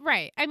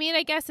 Right. I mean,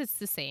 I guess it's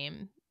the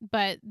same,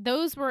 but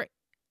those were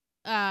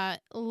a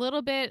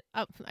little bit,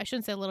 I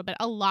shouldn't say a little bit,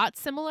 a lot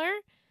similar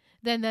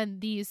than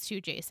these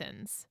two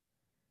Jasons.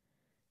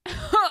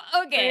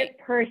 Okay.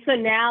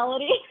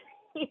 Personality,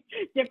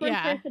 different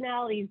Yeah.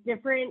 personalities,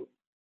 different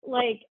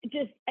like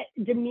just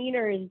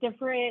demeanors,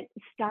 different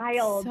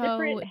styles, So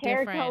different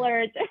hair different.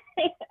 colors.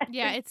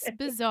 Yeah, it's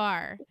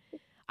bizarre.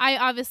 I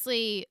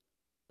obviously,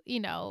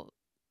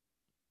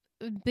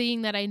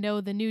 being that I know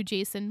the new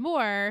Jason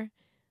more,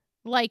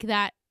 like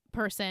that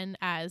person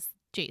as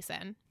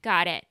Jason.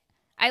 Got it.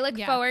 I look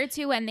Yeah. forward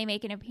to when they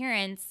make an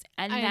appearance,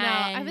 and I then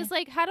know. I was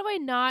like, how do I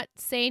not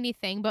say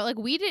anything? But like,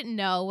 we didn't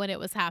know when it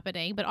was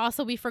happening, but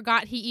also we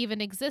forgot he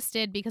even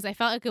existed because I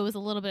felt like it was a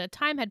little bit of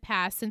time had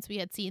passed since we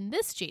had seen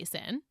this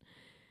Jason.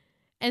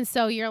 And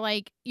so you're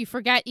like, you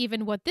forget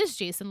even what this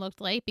Jason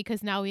looked like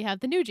because now we have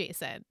the new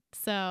Jason.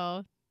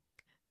 So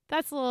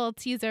that's a little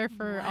teaser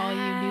for all you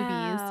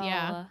newbies.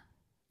 Yeah. Wow.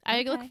 I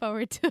Okay. look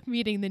forward to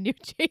meeting the new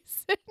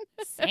Jason.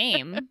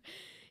 Same.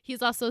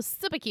 He's also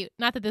super cute.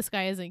 Not that this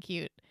guy isn't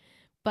cute,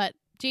 but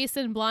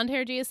Jason, blonde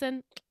hair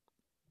Jason,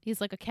 he's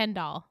like a Ken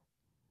doll.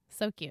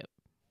 So cute.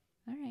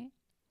 All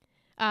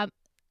right.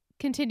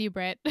 Continue,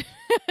 Britt.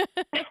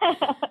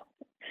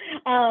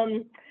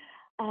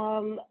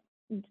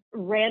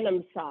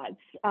 Random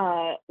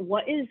thoughts.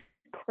 What is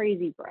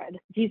crazy bread?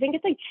 Do you think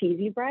it's like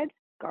cheesy bread,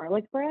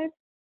 garlic bread,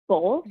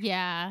 both?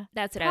 Yeah.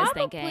 That's what I was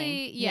Probably,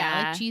 thinking.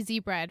 yeah, like cheesy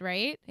bread,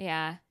 right?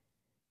 Yeah.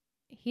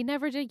 He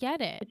never did get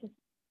it.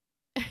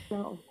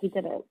 No, he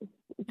didn't.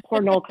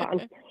 Poor Noel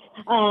Khan.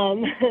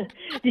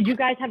 Did you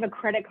guys have a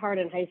credit card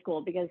in high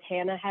school? Because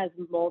Hannah has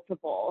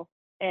multiple,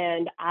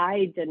 and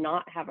I did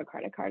not have a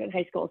credit card in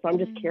high school. So I'm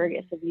just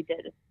curious if you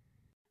did.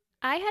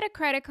 I had a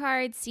credit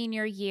card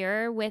senior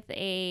year with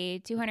a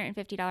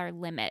 $250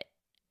 limit,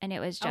 and it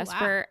was just wow.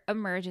 for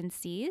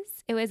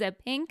emergencies. It was a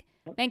pink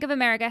Bank of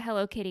America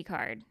Hello Kitty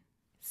card.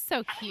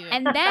 So cute.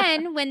 And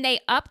then when they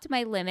upped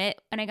my limit,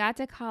 when I got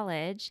to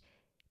college,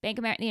 Bank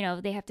of America,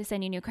 they have to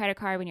send you a new credit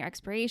card when your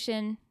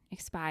expiration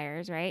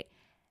expires, right?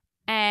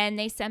 And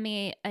they sent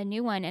me a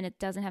new one, and it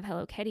doesn't have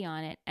Hello Kitty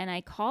on it. And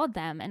I called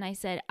them, and I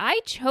said, I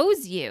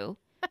chose you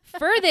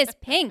for this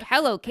pink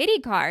Hello Kitty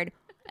card.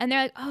 And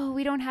they're like, oh,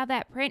 we don't have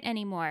that print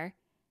anymore.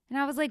 And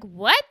I was like,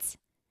 what?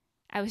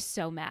 I was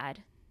so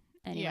mad.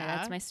 Anyway,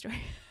 that's my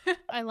story.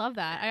 I love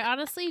that. I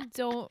honestly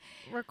don't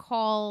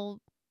recall.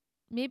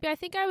 Maybe I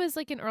think I was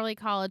like in early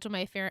college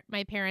when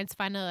my parents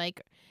finally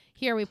like,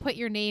 here, we put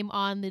your name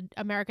on the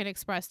American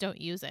Express. Don't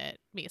use it,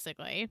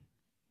 basically.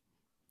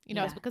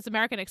 It's because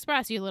American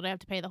Express, you literally have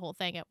to pay the whole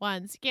thing at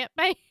once. You can't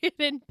pay it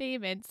in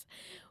payments,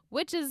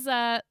 which is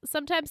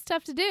sometimes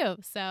tough to do.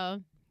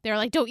 So they're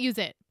like, don't use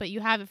it, but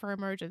you have it for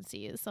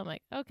emergencies. So I'm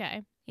like,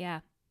 okay. Yeah.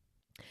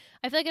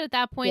 I feel like at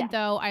that point,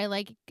 though, I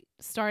like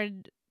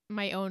started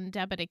my own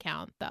debit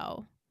account,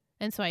 though.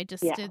 And so I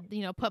just did,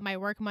 put my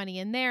work money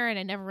in there, and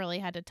I never really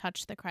had to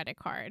touch the credit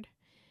card.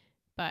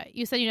 But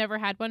you said you never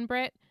had one,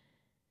 Britt?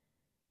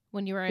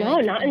 When you were no,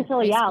 like, not in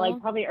until high school?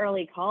 like probably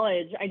early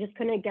college. I just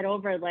couldn't get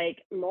over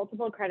like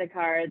multiple credit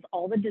cards,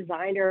 all the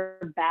designer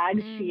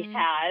bags she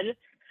had.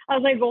 I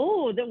was like,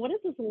 oh, what is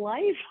this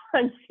life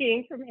I'm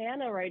seeing from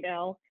Hannah right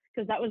now?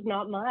 Because that was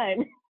not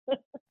mine.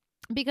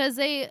 Because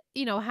they,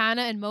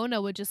 Hannah and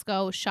Mona would just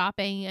go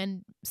shopping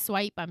and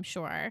swipe, I'm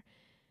sure.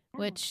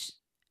 Which,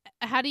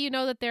 how do you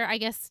know that they're, I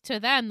guess to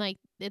them, like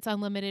it's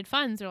unlimited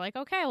funds. They're like,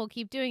 okay, we'll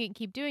keep doing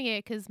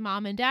it because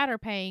mom and dad are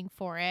paying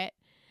for it.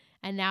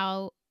 And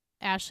now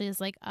Ashley is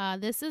like,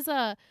 this is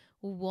a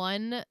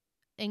 1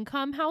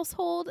 income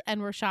household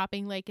and we're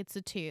shopping like it's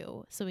a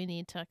 2. So we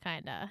need to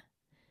kind of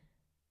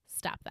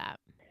stop that.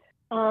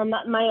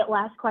 My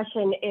last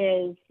question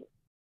is,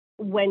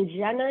 when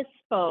Jenna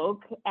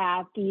spoke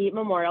at the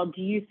memorial,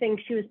 do you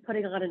think she was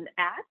putting on an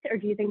act, or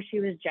do you think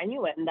she was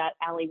genuine that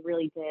Allie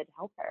really did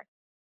help her?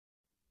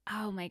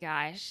 Oh my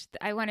gosh.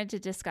 I wanted to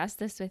discuss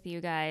this with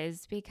you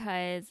guys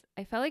because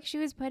I felt like she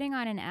was putting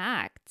on an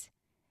act.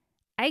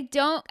 I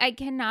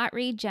cannot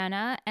read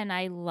Jenna, and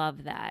I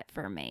love that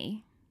for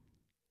me.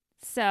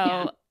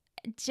 So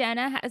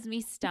Jenna has me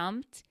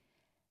stumped.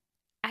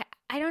 I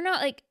don't know,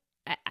 like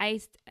I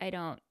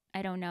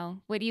don't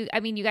know.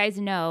 You guys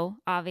know,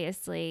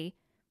 obviously,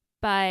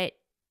 but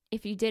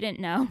if you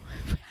didn't know,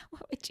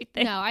 what would you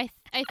think? No, I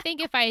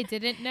think if I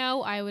didn't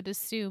know, I would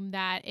assume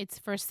that it's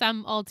for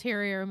some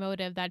ulterior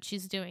motive that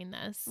she's doing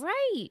this.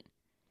 Right.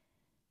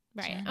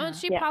 Right. Jenna. And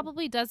she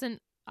probably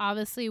doesn't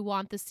obviously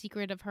want the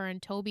secret of her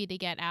and Toby to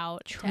get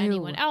out True. to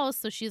anyone else.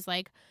 So she's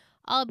like,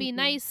 I'll be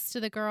nice to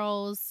the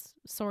girls,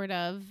 sort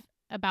of,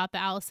 about the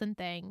Allison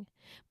thing.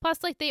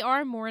 Plus, like, they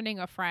are mourning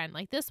a friend.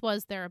 Like, this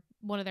was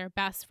one of their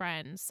best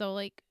friends. So,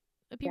 like,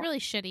 it'd be really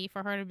shitty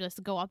for her to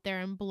just go up there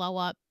and blow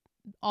up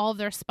all of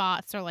their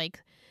spots or,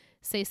 like,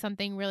 say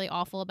something really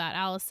awful about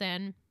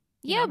Allison.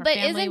 Yeah, but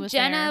isn't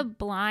Jenna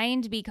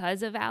blind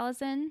because of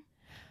Allison?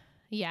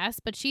 Yes,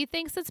 but she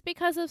thinks it's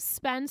because of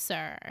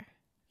Spencer.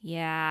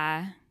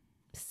 Yeah.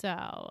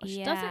 So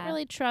she doesn't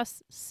really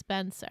trust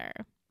Spencer.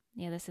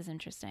 Yeah, this is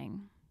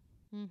interesting.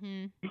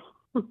 Mm-hmm.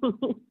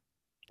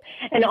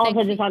 And I also,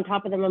 think just on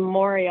top of the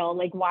memorial,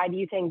 like, why do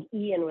you think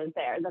Ian was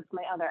there? That's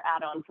my other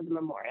add-on for the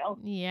memorial.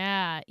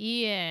 Yeah,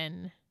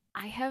 Ian.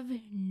 I have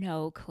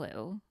no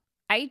clue.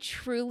 I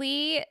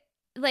truly,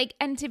 like,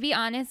 and to be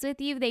honest with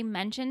you, they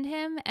mentioned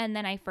him and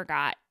then I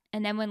forgot.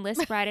 And then when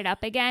Liz brought it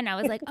up again, I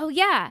was like, oh,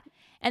 yeah.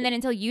 And then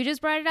until you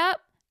just brought it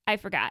up, I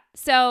forgot.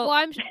 So,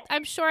 Well,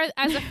 I'm sure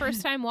as a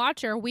first time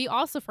watcher, we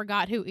also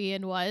forgot who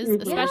Ian was,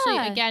 especially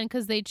Yeah. again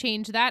because they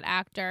changed that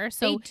actor.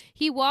 So They-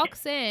 he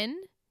walks in.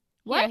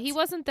 Yeah, What? he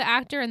wasn't the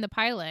actor in the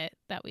pilot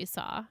that we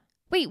saw.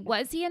 wait,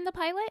 was he in the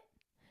pilot?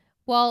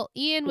 Well,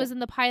 Ian was in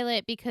the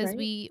pilot because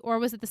Right. or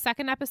was it the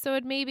second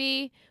episode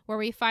maybe, where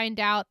we find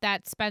out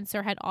that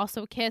Spencer had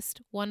also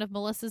kissed one of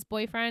Melissa's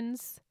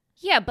boyfriends.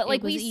 Yeah, but It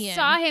like was we Ian.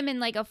 saw him in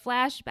like a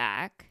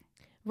flashback.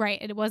 Right,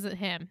 it wasn't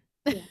him.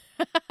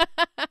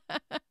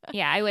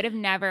 Yeah, I would have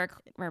never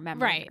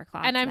remembered Right. or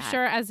clocked And I'm that.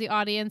 sure as the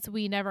audience,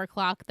 we never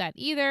clocked that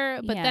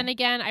either. But Yeah. then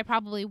again, I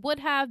probably would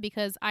have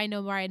because I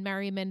know Ryan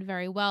Merriman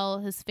very well.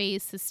 His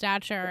face, his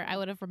stature, I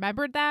would have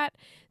remembered that.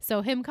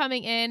 So him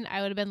coming in,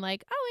 I would have been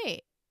like, oh,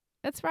 wait,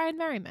 that's Ryan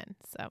Merriman.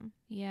 So,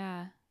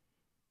 Yeah.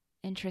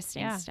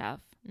 Interesting Yeah.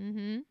 stuff.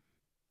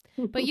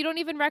 But you don't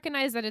even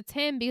recognize that it's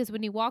him because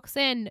when he walks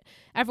in,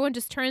 everyone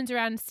just turns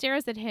around and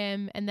stares at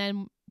him. And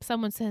then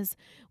someone says,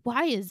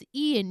 why is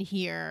Ian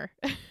here?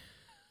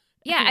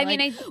 Yeah, I Like,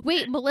 mean,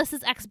 wait,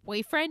 Melissa's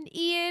ex-boyfriend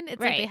Ian. It's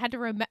like they Right. had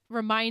to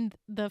remind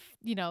the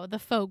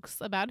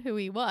folks about who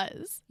he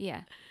was.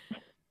 yeah.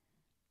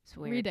 It's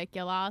weird.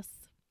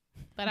 Ridiculous,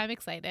 but I'm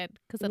excited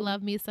because I Mhm.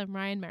 love me some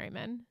Ryan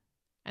Merriman.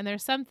 And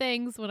there's some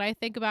things when I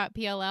think about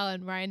PLL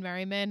and Ryan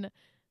Merriman,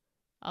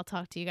 I'll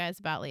talk to you guys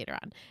about later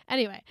on.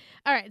 Anyway,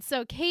 all right.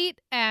 So Kate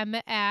M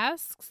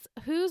asks,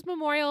 whose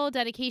memorial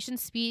dedication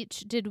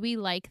speech did we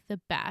like the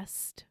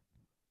best?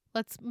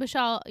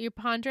 Michelle, you're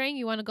pondering.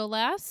 You want to go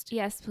last?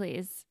 Yes,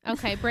 please.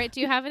 Okay, Britt, do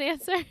you have an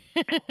answer?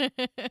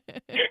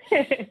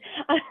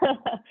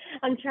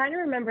 I'm trying to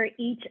remember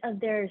each of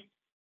their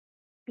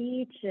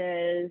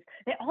speeches.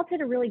 They all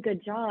did a really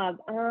good job.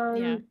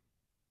 Yeah.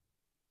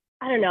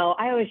 I don't know.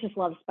 I always just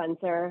love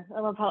Spencer. I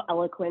love how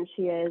eloquent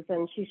she is,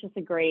 and she's just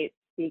a great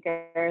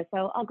speaker.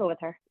 So I'll go with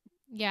her.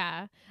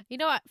 Yeah. You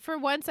know what? For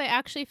once, I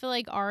actually feel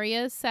like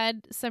Arya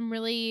said some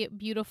really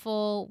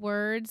beautiful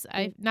words.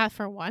 Not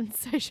for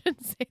once. I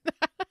shouldn't say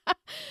that.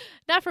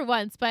 Not for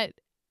once, but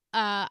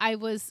I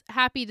was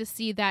happy to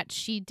see that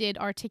she did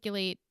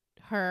articulate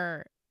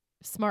her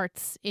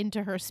smarts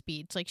into her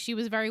speech. Like she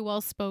was very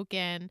well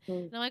spoken.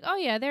 And I'm like, oh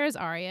yeah, there's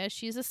Arya.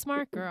 She's a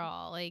smart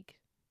girl. Like,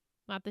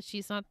 not that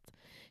she's not.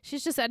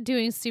 She's just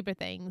doing stupid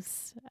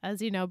things.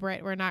 As you know,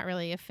 Britt, we're not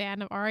really a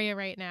fan of Arya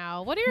right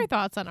now. What are your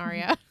thoughts on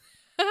Arya?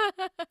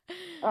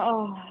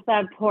 Oh,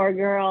 that poor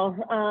girl.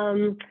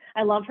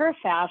 I love her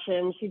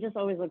fashion. She just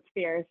always looks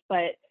fierce.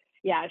 But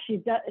yeah,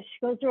 she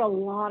goes through a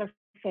lot of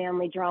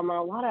family drama,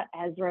 a lot of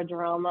Ezra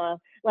drama.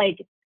 Like,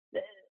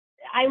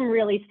 I'm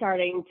really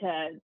starting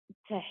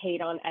to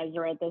hate on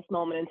Ezra at this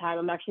moment in time.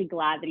 I'm actually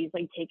glad that he's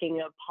like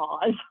taking a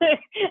pause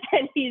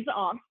and he's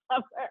off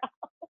somewhere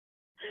else.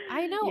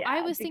 I know. Yeah,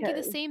 I was thinking the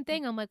because- same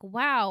thing. I'm like,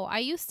 wow, I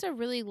used to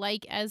really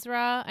like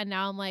Ezra, and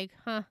now I'm like,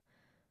 huh,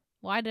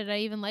 why did I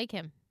even like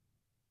him?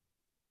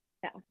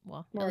 Yeah,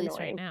 Well, more at least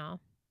right annoying. now.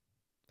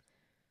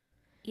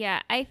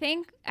 Yeah, I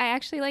think I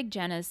actually like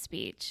Jenna's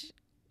speech.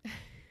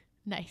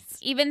 Nice.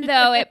 Even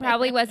though it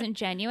probably wasn't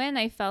genuine,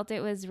 I felt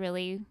it was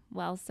really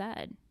well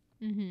said.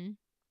 Mm-hmm.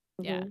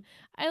 Yeah. Mhm.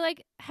 I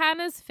like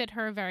Hannah's fit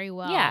her very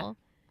well. Yeah. You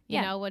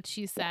Yeah. know, what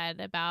she said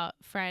about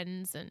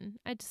friends, and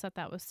I just thought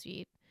that was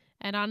sweet.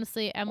 And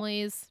honestly,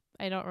 Emily's,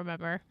 I don't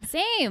remember.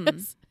 Same.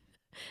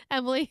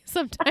 Emily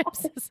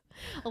sometimes is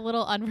a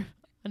little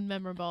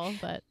unmemorable,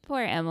 but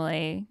Poor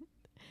Emily,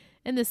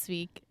 in this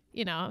week,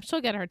 you know,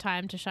 she'll get her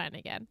time to shine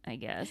again. I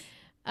guess.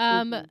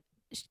 Mhm.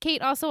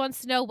 Kate also wants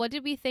to know, what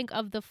did we think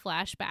of the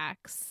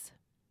flashbacks?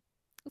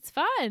 It's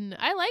fun.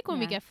 I like when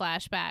we Yeah. get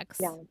flashbacks.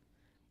 Yeah.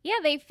 Yeah,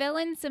 they fill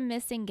in some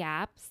missing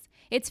gaps.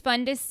 It's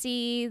fun to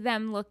see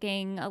them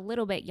looking a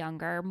little bit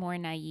younger, more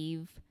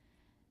naive.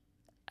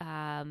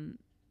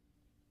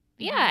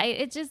 Yeah,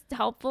 it's just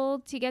helpful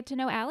to get to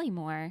know Allie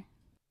more.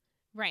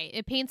 Right.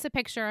 It paints a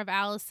picture of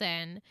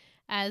Allison.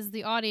 As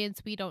the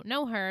audience, we don't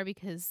know her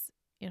because,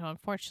 you know,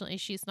 unfortunately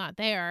she's not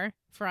there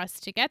for us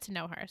to get to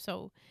know her.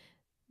 So,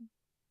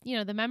 you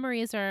know, the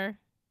memories are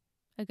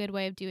a good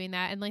way of doing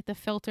that. And like the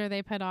filter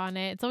they put on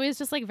it, it's always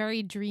just like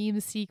very dream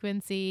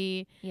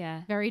sequency,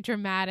 Yeah. very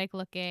dramatic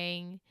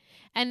looking.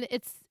 And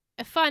it's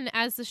fun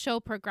as the show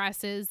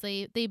progresses.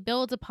 They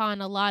build upon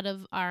a lot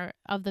of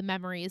the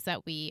memories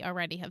that we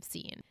already have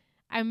seen.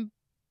 I'm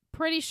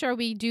pretty sure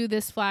we do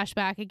this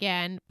flashback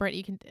again. Britt,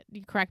 you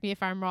correct me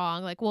if I'm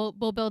wrong. Like we'll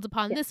build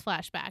upon this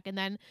flashback, and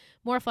then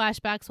more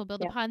flashbacks will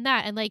build upon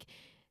that, and like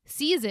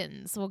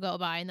seasons will go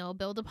by and they'll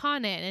build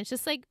upon it. And it's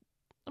just like,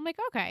 I'm like,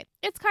 okay,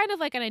 it's kind of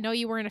like, and I know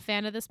you weren't a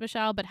fan of this,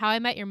 Michelle, but How I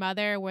Met Your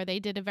Mother, where they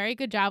did a very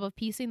good job of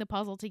piecing the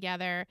puzzle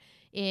together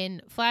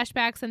in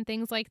flashbacks and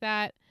things like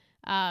that.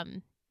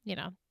 You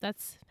know,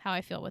 that's how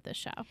I feel with this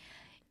show.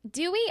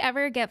 Do we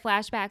ever get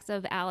flashbacks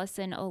of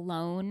Allison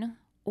alone,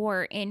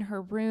 or in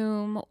her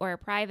room or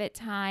private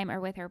time or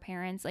with her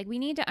parents. Like, we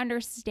need to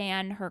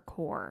understand her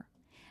core.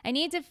 I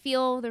need to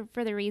feel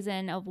for the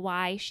reason of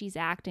why she's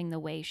acting the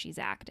way she's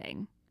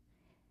acting.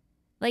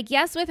 Like,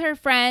 yes, with her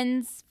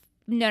friends.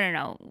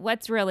 No.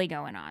 What's really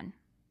going on?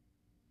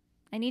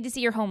 I need to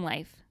see your home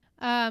life.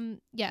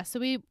 Yeah, so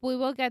we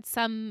will get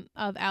some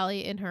of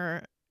Allie in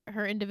her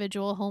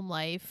individual home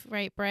life,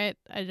 right, Britt?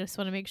 I just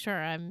want to make sure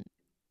I'm,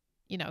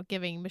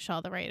 giving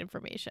Michelle the right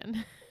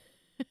information.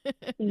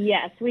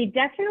 Yes, we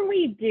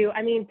definitely do.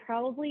 I mean,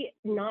 probably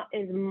not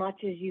as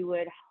much as you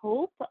would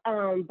hope,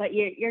 but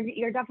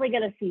you're definitely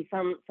going to see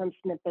some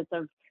snippets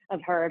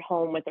of her at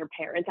home with her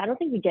parents. I don't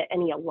think we get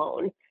any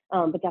alone,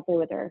 but definitely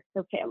with her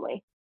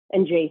family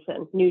and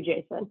Jason, new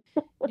Jason.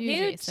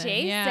 New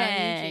Jason.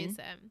 Yeah, new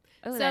Jason.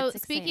 Oh, so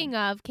speaking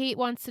of, Kate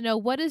wants to know,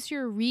 what is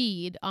your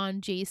read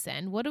on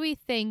Jason? What do we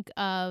think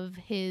of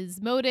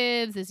his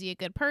motives? Is he a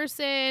good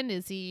person?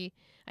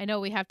 I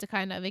know we have to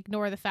kind of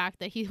ignore the fact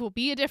that he will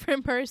be a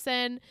different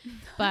person,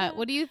 but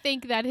what do you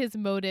think that his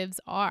motives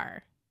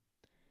are?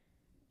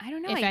 I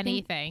don't know. If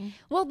anything.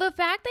 Well, the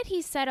fact that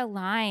he said a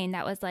line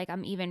that was like,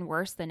 I'm even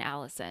worse than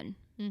Allison.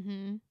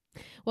 Mm-hmm.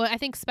 Well, I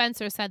think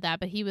Spencer said that,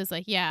 but he was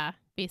like, yeah,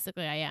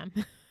 basically I am.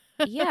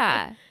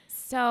 Yeah.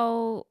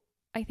 So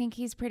I think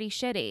he's pretty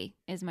shitty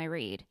is my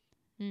read.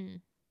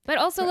 But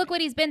also look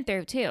what he's been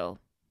through too.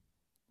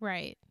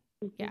 Right.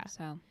 Yeah.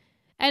 So,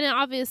 and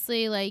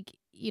obviously, like,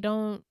 you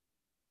don't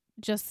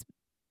just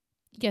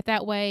get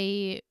that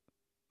way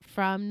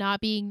from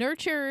not being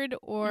nurtured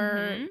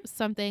or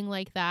something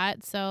like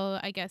that. So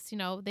I guess,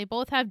 they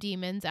both have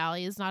demons.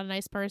 Allie is not a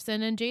nice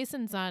person and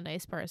Jason's not a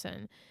nice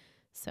person.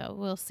 So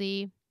we'll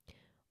see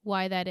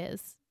why that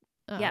is.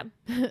 Yeah.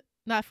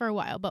 Not for a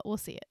while, but we'll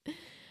see it.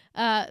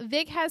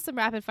 Vic has some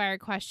rapid fire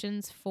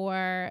questions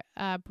for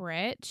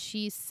Britt.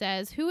 She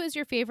says, who is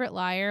your favorite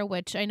liar?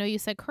 Which I know you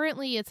said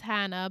currently it's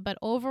Hannah, but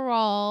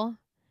overall,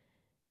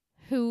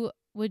 who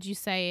would you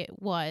say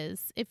it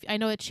was? If I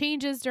know it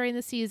changes during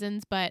the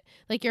seasons, but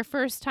like your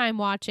first time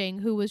watching,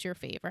 who was your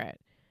favorite?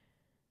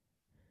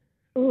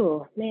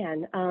 Oh,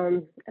 man.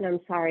 And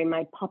I'm sorry,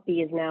 my puppy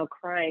is now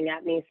crying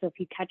at me. So if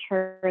you catch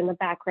her in the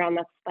background,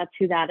 that's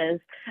who that is.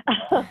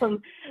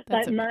 But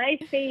okay. My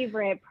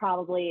favorite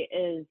probably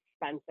is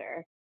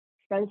Spencer.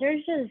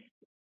 Spencer's just,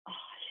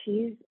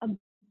 she's a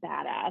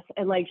badass.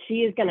 And like,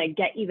 she is going to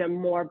get even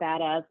more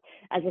badass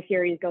as the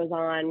series goes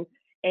on.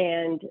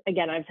 And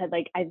again, I've said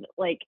the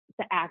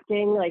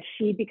acting, like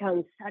she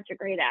becomes such a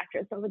great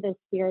actress over this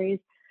series.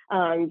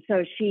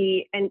 So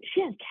she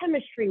has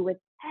chemistry with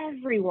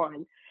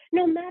everyone,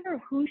 no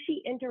matter who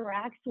she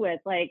interacts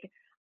with. Like,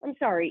 I'm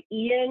sorry,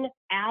 Ian,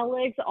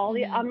 Alex,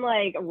 I'm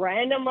like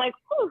Ren. I'm like,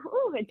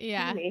 ooh, it's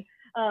me.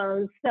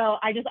 So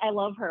I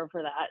love her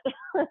for that.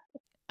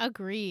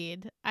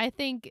 Agreed. I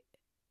think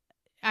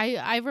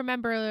I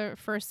remember the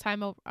first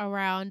time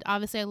around,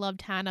 obviously I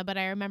loved Hannah, but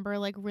I remember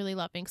like really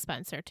loving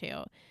Spencer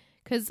too.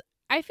 Because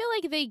I feel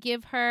like they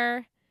give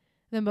her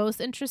the most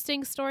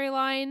interesting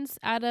storylines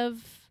out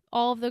of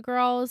all of the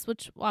girls,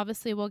 which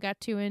obviously we'll get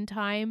to in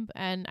time.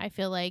 And I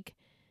feel like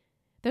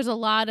there's a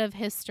lot of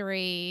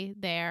history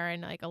there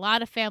and like a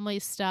lot of family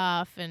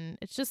stuff. And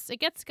it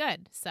gets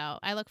good. So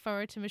I look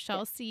forward to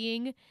Michelle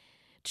seeing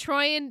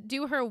Troy and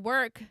do her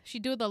work. She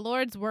do the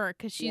Lord's work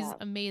because she's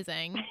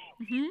amazing.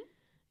 Mm-hmm.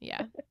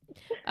 Yeah.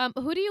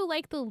 Who do you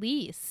like the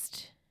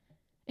least?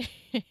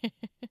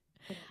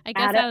 I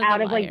guess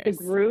out of like the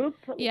group.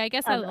 Yeah, I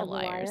guess out of the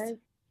liars.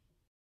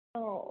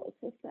 Oh, it's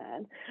so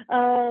sad.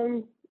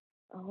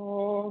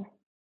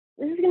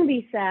 This is gonna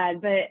be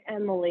sad, but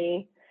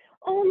Emily,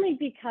 only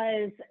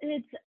because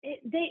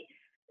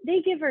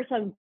they give her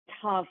some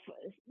tough,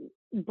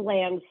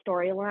 bland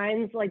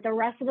storylines. Like the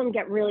rest of them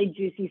get really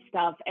juicy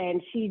stuff,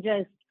 and she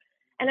just.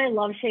 And I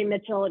love Shay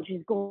Mitchell, and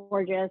she's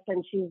gorgeous,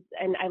 and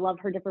I love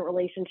her different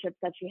relationships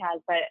that she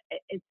has. But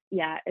it's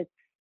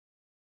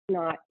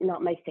not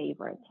my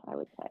favorite, I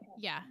would say.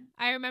 Yeah,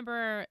 I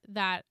remember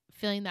that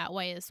feeling that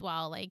way as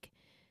well. Like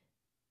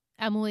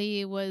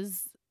Emily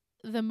was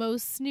the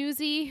most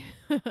snoozy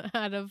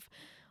out of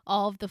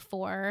all of the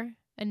four,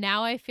 and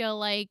now I feel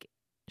like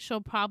she'll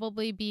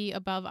probably be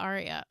above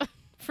Aria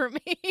for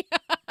me.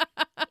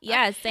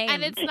 Yeah, same.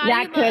 And it's not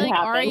even like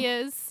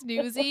Arya's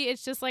snoozy.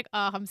 It's just like,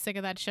 oh, I'm sick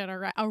of that shit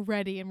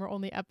already, and we're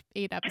only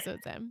 8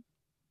 episodes in.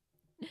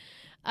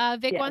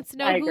 Vic wants to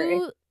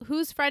know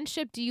whose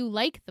friendship do you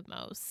like the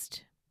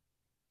most?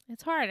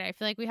 It's hard. I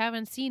feel like we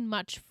haven't seen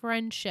much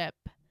friendship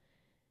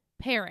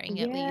pairing,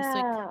 at least,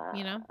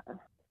 like,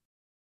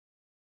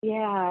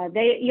 Yeah,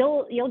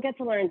 you'll get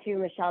to learn too,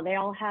 Michelle. They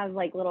all have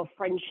like little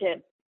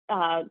friendship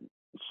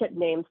ship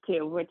names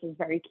too, which is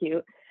very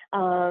cute.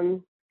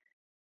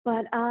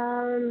 But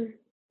oh,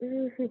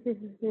 that's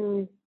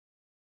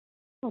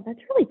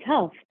really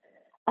tough.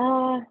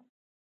 I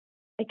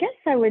guess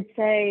I would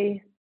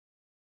say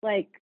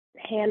like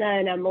Hannah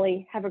and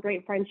Emily have a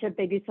great friendship.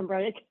 They do some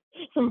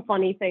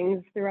funny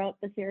things throughout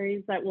the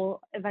series that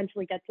we'll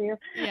eventually get to.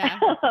 Yeah.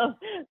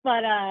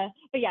 But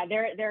yeah,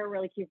 they're a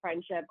really cute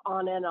friendship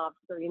on and off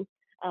screen.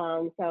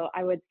 So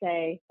I would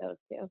say those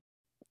two.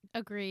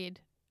 Agreed.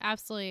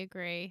 Absolutely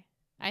agree.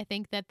 I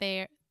think that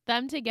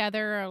them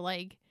together are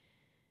like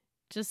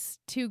just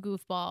two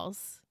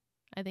goofballs.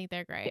 I think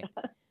they're great.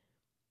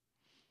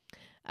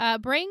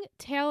 Bring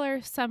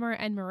Taylor, Summer,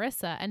 and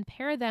Marissa and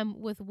pair them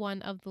with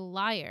one of the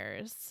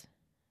liars.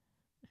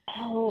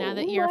 Oh, Now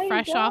that you're my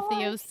fresh off the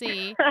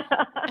gosh.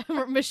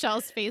 OC,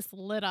 Michelle's face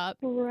lit up.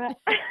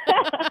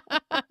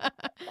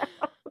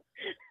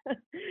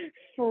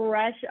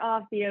 Fresh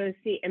off the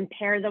OC and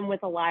pair them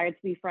with a liar to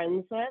be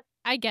friends with.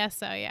 I guess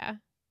so, yeah.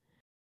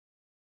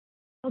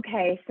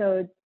 Okay,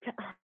 so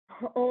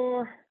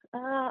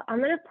I'm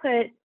going to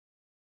put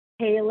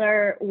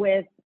Taylor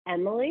with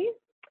Emily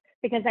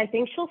because I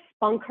think she'll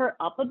spunk her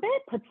up a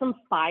bit, put some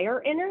fire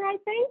in her, I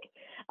think.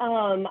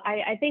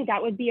 I think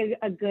that would be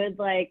a good,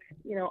 like,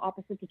 you know,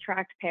 opposites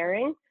attract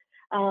pairing.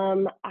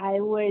 I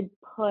would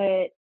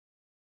put,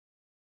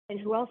 and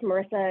who else?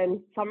 Marissa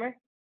and Summer?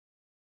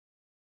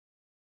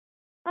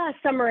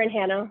 Summer and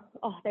Hannah.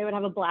 Oh, they would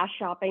have a blast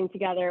shopping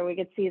together. We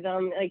could see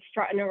them like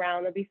strutting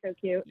around. That'd be so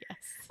cute. Yes.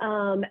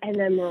 And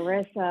then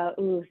Marissa,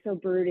 ooh, so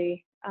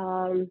broody.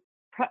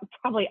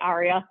 Probably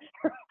Aria.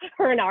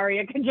 Her and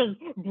Aria could just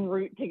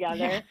brute together.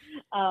 Yeah.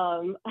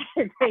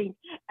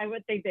 I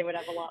would think they would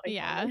have a lot in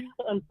common,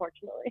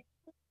 unfortunately.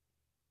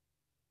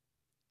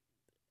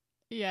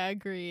 Yeah,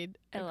 agreed.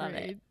 I love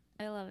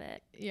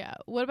it. Yeah.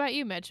 What about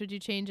you, Mitch? Would you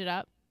change it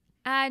up?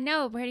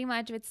 No, pretty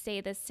much would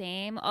stay the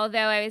same.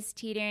 Although I was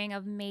teetering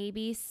of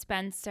maybe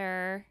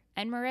Spencer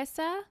and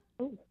Marissa.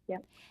 Ooh, yeah.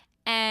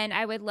 And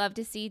I would love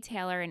to see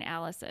Taylor and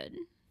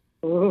Allison.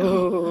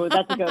 Ooh,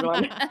 that's a good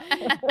one.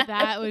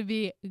 That would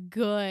be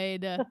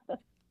good.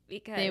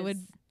 Because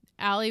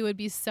Allie would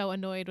be so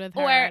annoyed with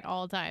her at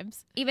all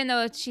times. Even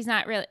though she's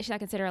not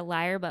considered a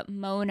liar, but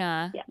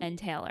Mona and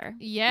Taylor.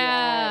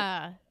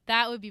 Yeah.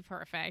 That would be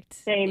perfect.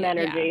 Same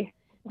energy. Yeah.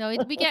 No,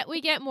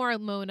 we get more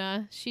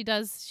Mona. She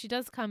does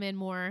come in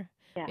more.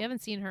 Yeah. We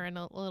haven't seen her in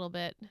a little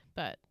bit,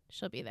 but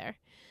she'll be there.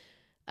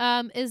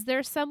 Is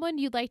there someone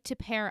you'd like to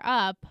pair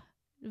up?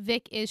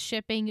 Vic is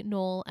shipping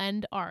Noel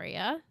and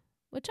Aria,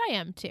 which I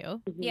am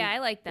too. Mm-hmm. Yeah, I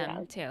like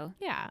them too.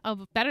 Yeah,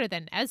 better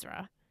than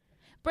Ezra.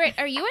 Britt,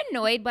 are you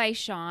annoyed by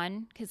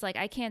Sean? Because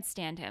I can't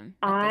stand him.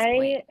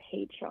 I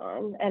hate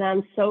Sean, and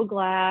I'm so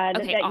glad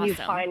that you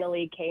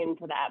finally came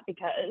to that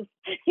because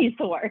he's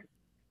the worst.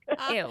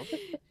 Ew.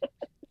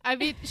 I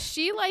mean,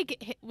 she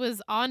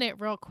was on it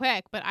real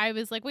quick, but I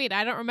was like, wait,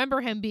 I don't remember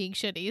him being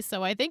shitty,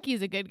 so I think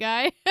he's a good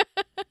guy.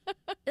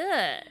 Ugh.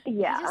 Yeah. He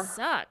just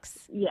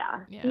sucks. Yeah.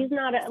 He's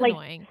not like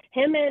annoying.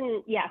 Him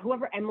and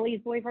whoever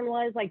Emily's boyfriend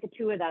was, like the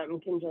two of them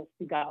can just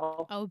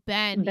go. Oh,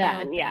 Ben.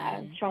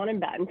 Yeah. Sean and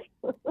Ben.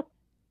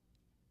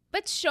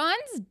 But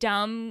Sean's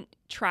dumb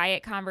try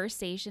it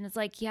conversation is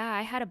like, yeah,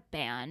 I had a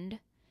band.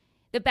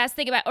 The best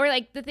thing about, or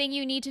like the thing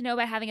you need to know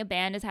about having a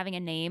band is having a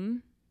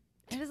name.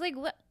 I was like,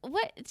 what?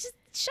 Just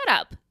shut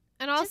up.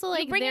 And also,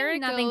 just, there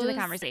nothing to the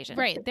conversation.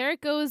 Right. There it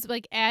goes,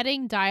 like,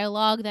 adding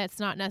dialogue that's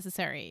not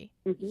necessary.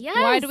 Yes.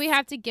 Why do we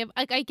have to give,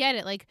 like, I get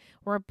it. Like,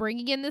 we're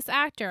bringing in this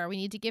actor. We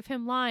need to give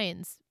him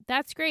lines.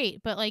 That's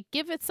great. But, like,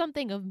 give it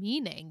something of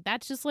meaning.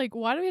 That's just, like,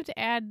 why do we have to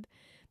add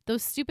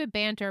those stupid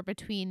banter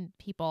between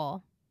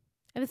people?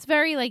 And it's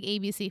very, like,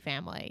 ABC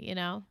Family, you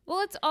know? Well,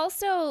 it's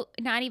also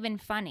not even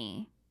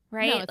funny.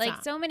 Right? No, it's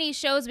not. So many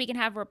shows we can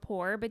have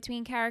rapport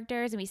between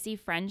characters and we see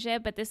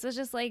friendship, but this was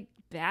just like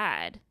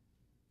bad.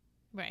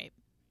 Right.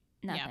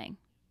 Nothing.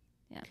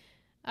 Yeah.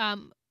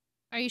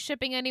 Are you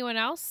shipping anyone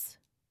else?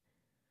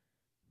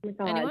 Oh my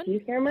God, anyone? do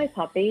you hear my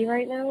puppy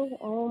right now?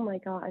 Oh my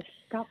gosh,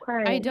 stop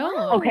crying. I don't.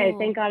 Okay,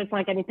 thank God it's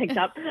not getting picked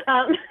up.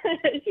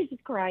 She's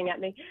just crying at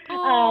me.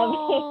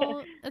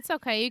 Oh, it's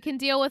okay. You can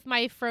deal with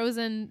my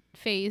frozen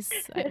face.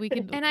 We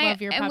can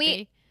love your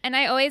puppy. And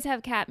I always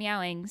have cat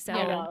meowing, so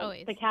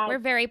always. The cat, we're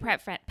very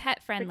pet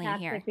friendly the cat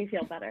here. Makes me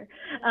feel better.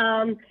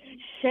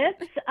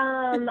 Ships.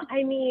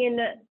 I mean,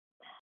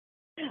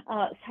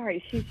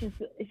 sorry, she's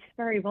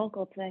very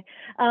vocal today.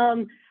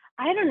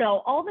 I don't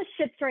know. All the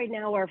ships right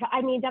now are.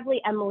 I mean,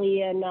 definitely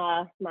Emily and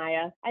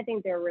Maya. I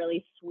think they're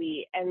really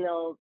sweet, and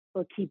they'll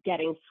keep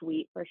getting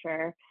sweet for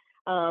sure.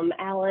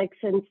 Alex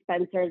and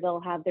Spencer, they'll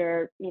have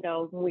their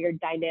weird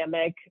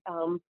dynamic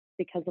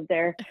because of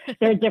their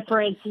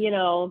different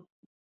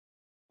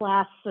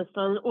class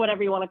system,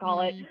 whatever you want to call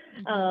it.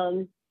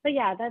 Mm-hmm. But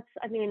yeah,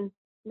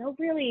 no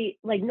really,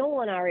 like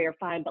Noel and Ari are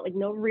fine, but like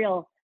no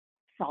real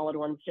solid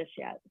ones just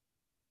yet.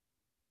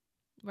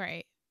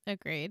 Right.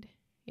 Agreed.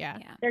 Yeah.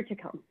 They're to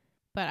come.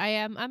 But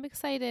I'm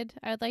excited.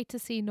 I'd like to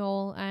see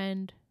Noel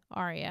and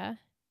Aria.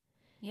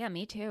 Yeah,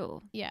 me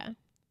too. Yeah.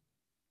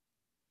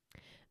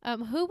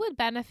 Who would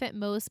benefit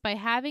most by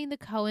having the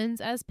Coens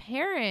as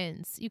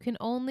parents? You can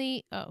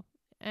only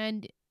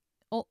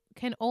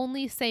can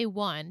only say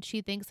one.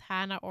 She thinks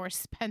Hannah or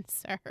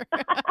Spencer.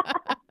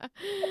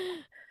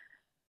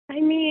 I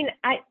mean,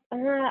 I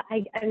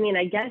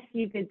guess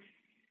you could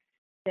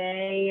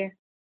say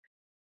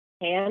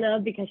Hannah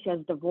because she has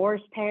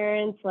divorced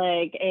parents,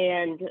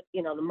 and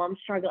the mom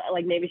struggle.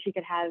 Like maybe she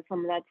could have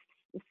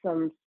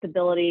some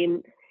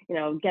stability,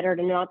 get her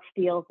to not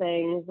steal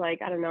things,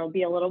 like, I don't know,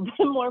 be a little bit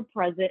more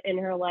present in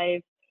her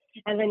life.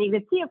 And then you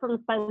could see it from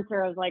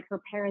Spencer of like her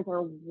parents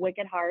are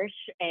wicked harsh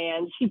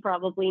and she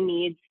probably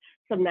needs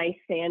some nice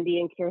Sandy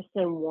and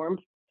Kirsten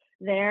warmth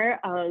there.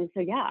 So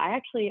yeah, I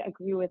actually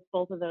agree with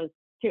both of those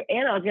two.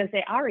 And I was going to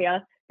say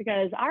Arya,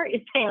 because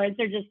Arya's parents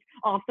are just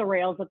off the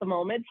rails at the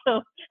moment.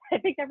 So I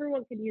think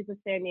everyone could use a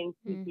standing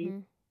Kiki. Mm-hmm.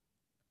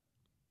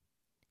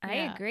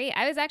 I agree.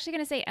 I was actually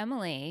going to say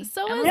Emily.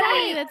 So Emily,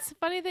 is me. That's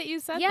funny that you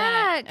said that.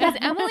 Yeah, because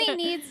Emily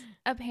needs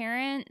a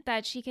parent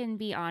that she can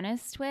be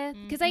honest with.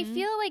 Because I Mhm.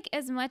 feel like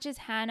as much as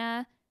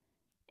Hannah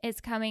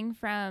is coming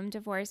from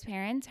divorced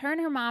parents, her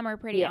and her mom are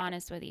pretty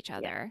honest with each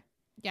other.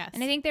 Yes.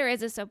 And I think there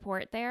is a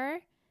support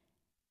there.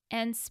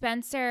 And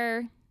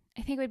Spencer,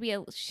 I think would be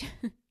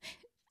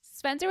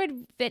Spencer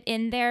would fit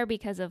in there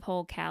because of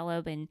whole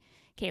Caleb and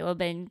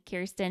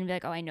Kirsten. Be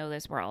like, oh, I know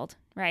this world,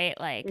 right?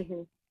 Like,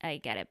 I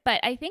get it.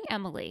 But I think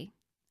Emily.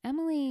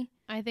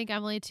 I think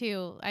Emily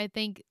too. I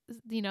think,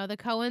 the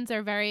Coens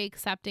are very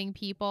accepting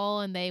people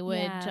and they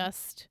would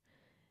just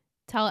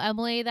tell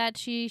Emily that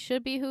she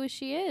should be who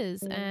she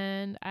is.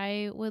 And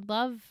I would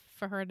love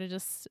for her to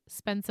just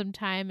spend some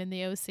time in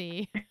the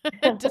OC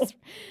and just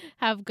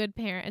have good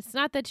parents. It's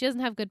not that she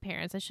doesn't have good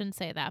parents. I shouldn't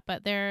say that,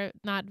 but they're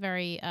not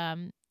very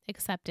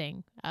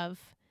accepting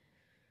of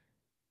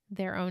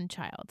their own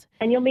child.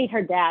 And you'll meet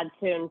her dad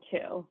soon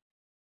too.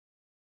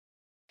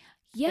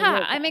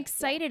 Yeah, I'm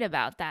excited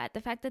about that.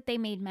 The fact that they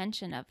made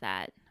mention of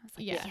that. I was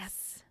like,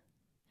 yes.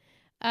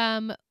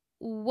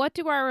 What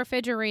do our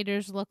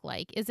refrigerators look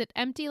like? Is it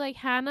empty like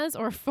Hannah's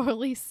or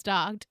fully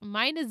stocked?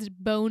 Mine is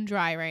bone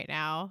dry right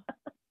now.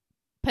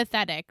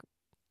 Pathetic.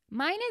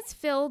 Mine is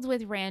filled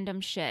with random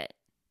shit.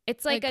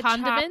 It's like a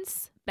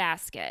condiments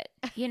basket.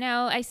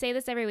 I say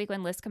this every week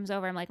when Liz comes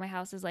over. I'm like, my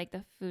house is like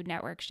the Food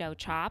Network show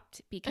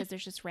Chopped, because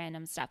there's just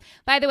random stuff.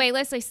 By the way,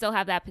 Liz, I still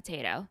have that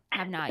potato.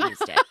 Have not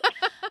used it.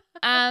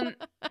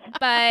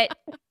 But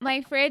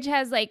my fridge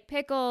has like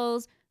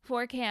pickles,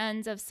 4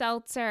 cans of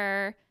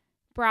seltzer,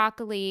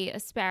 broccoli,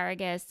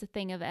 asparagus, a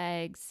thing of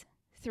eggs,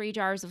 3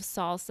 jars of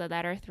salsa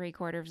that are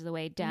 3/4 of the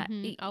way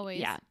done. Always.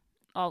 Yeah,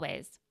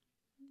 always.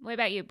 What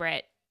about you,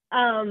 Britt?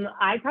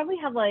 I probably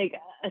have like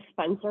a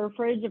Spencer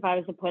fridge if I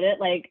was to put it.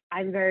 Like,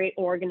 I'm very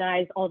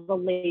organized. All the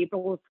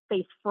labels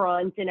face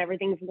front and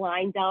everything's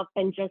lined up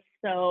and just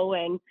so,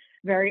 and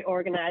very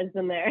organized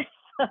in there.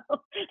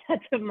 So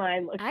that's what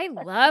mine looks I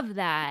like. love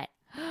that.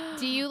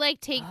 Do you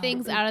take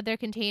things out of their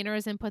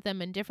containers and put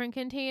them in different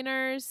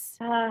containers?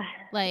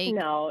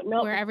 No,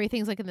 where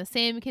everything's in the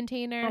same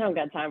container? I don't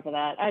got time for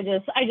that. I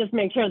just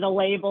make sure the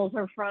labels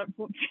are front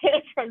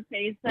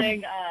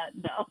facing.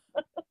 No.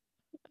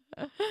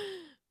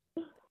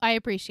 I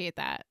appreciate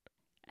that.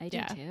 I do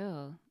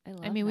too. I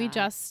love I mean,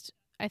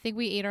 I think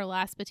we ate our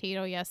last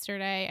potato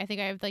yesterday. I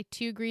think I have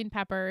 2 green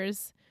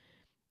peppers,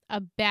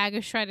 a bag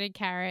of shredded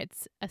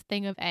carrots, a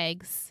thing of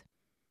eggs,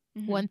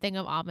 1 thing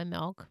of almond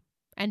milk,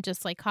 and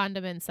just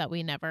condiments that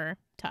we never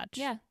touch.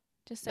 Yeah,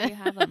 just so you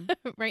have them.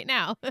 Right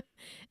now.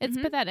 It's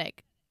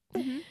pathetic.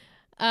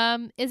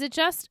 Is it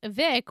just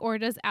Vic, or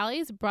does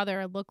Allie's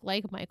brother look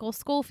like Michael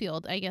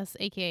Schofield? I guess,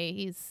 aka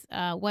he's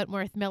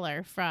Wentworth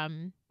Miller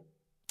from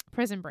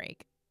Prison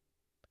Break.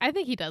 I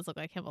think he does look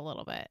like him a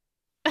little bit.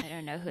 I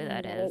don't know who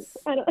that is.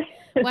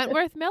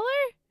 Wentworth Miller?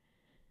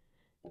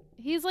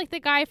 He's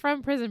the guy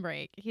from Prison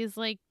Break. He's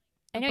I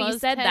know you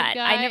said that.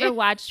 Guy. I never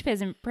watched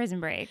Prison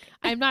Break.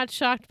 I'm not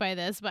shocked by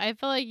this, but I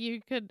feel like you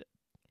could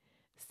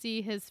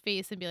see his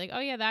face and be like, oh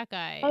yeah, that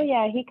guy. Oh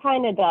yeah, he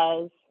kind of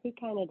does.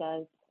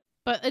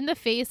 But in the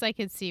face, I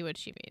could see what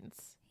she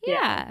means.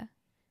 Yeah.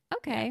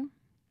 Okay.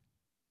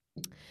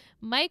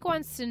 Mike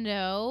wants to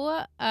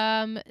know,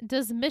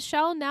 does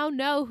Michelle now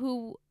know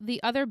who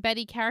the other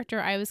Betty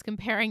character I was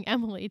comparing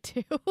Emily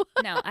to?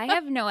 No, I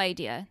have no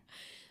idea.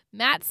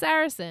 Matt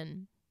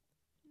Saracen.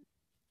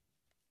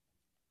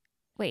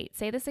 Wait,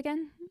 say this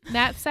again?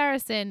 Matt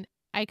Saracen.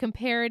 I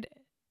compared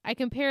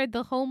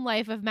the home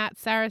life of Matt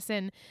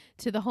Saracen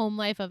to the home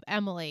life of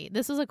Emily.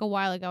 This was a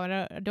while ago, and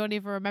I don't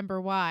even remember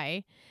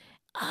why.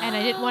 And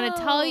I didn't want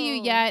to tell you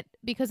yet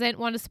because I didn't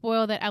want to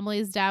spoil that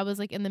Emily's dad was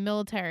in the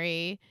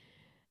military.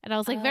 And I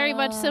was very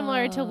much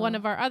similar to one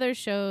of our other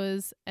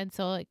shows. And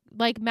so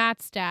like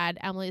Matt's dad,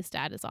 Emily's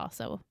dad is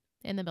also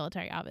in the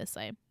military,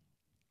 obviously.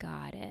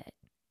 Got it.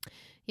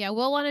 Yeah,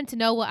 Will wanted to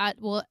know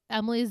will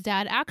Emily's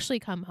dad actually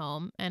come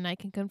home, and I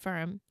can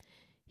confirm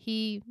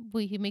he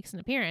makes an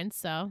appearance,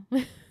 so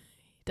he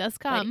does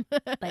come.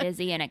 But is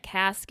he in a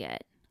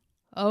casket?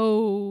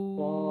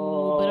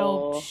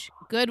 Oh,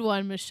 good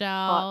one,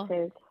 Michelle.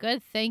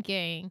 Good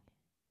thinking.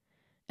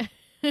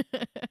 That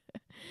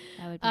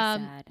would be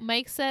sad.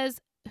 Mike says,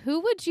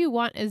 who would you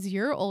want as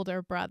your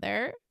older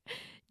brother?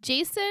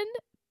 Jason,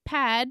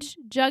 Padge,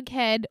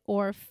 Jughead,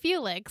 or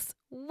Felix?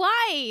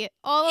 Why?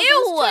 All of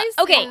those choices.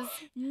 Okay,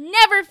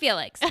 never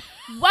Felix.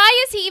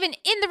 Why is he even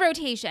in the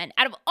rotation?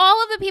 Out of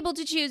all of the people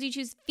to choose, you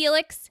choose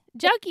Felix?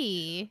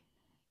 Juggy.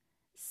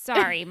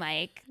 Sorry,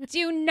 Mike.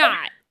 Do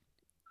not.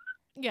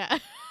 Yeah.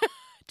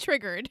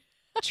 Triggered.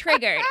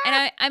 Triggered.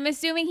 And I'm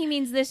assuming he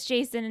means this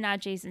Jason and not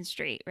Jason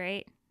Street,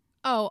 right?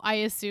 Oh, I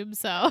assume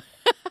so.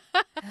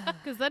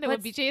 Because then it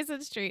would be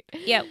Jason Street.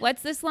 Yeah,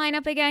 what's this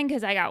lineup again?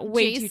 Because I got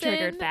way too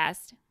triggered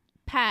fast.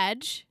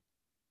 Padge.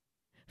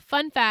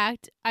 Fun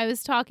fact, I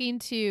was talking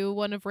to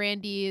one of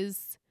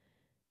Randy's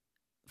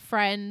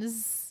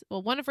friends,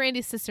 well, one of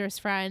Randy's sister's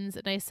friends,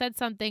 and I said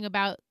something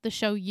about the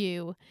show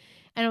You.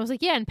 And I was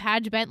like, yeah, and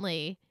Padge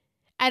Bentley.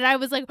 And I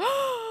was like,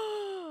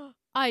 oh,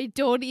 I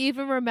don't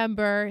even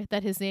remember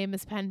that his name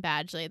is Penn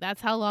Badgley.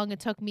 That's how long it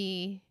took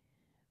me.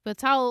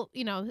 That's how,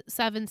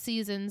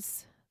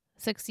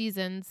 6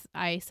 seasons,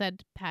 I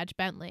said Padge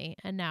Bentley.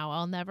 And now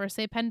I'll never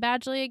say Penn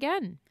Badgley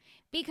again.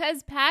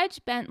 Because Padge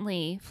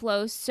Bentley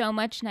flows so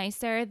much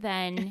nicer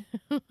than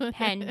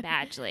Penn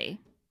Badgley.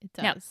 It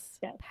does.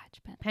 No.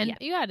 Padge Bentley. Yeah.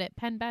 You got it.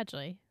 Penn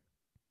Badgley.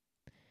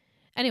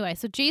 Anyway,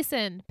 so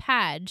Jason,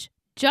 Padge,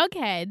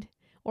 Jughead,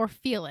 or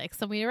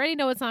Felix. And we already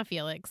know it's not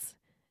Felix.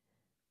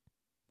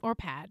 Or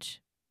Padge.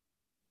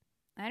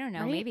 I don't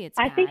know. Right? Maybe it's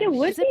I Padge. think it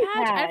would Is be it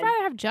Padge? Padge. I'd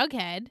rather have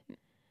Jughead.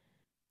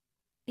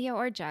 Yeah,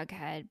 or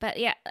Jughead. But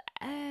yeah,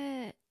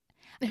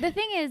 the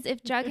thing is,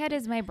 if Jughead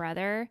is my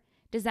brother,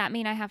 does that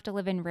mean I have to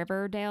live in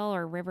Riverdale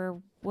or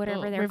whatever they're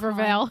calling?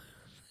 Rivervale.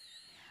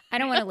 I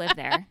don't want to live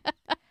there.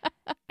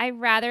 I'd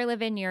rather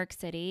live in New York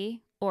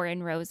City or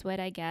in Rosewood,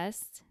 I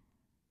guess.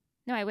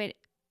 No, I would.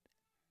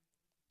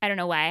 I don't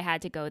know why I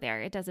had to go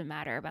there. It doesn't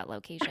matter about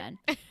location.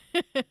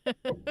 Listen,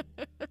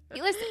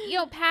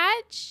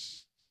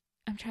 Padge.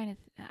 I'm trying to.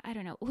 I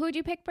don't know. Who would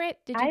you pick, Britt?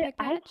 Did you pick Padge?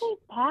 I think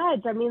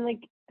Padge. I mean,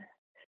 like,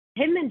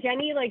 him and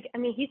Jenny, like, I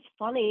mean, he's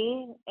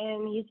funny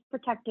and he's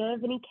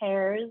protective and he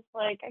cares.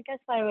 Like, I guess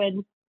I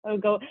would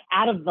go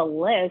out of the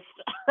list.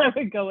 I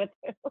would go with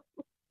him.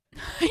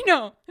 I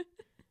know.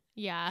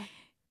 Yeah.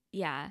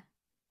 Yeah.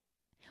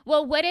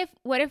 Well, what if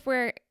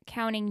we're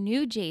counting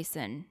new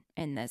Jason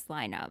in this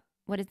lineup?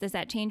 Does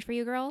that change for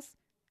you girls?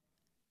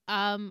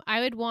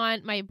 I would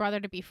want my brother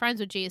to be friends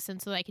with Jason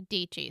so that I could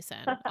date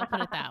Jason. I'll put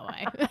it that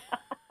way.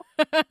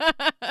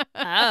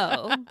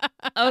 Oh,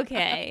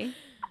 okay.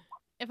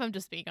 If I'm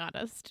just being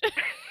honest.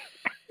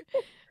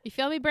 You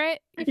feel me, Britt?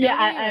 You Yeah,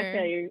 me, I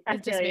feel you. I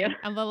it's just feel you. me.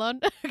 I'm alone.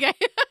 Okay.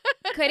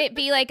 Could it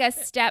be like a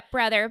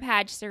stepbrother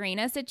Padge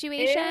Serena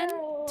situation?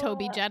 Ew.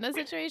 Toby Jenna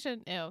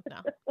situation? Ew,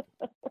 no.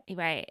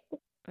 Right.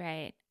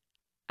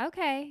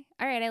 Okay.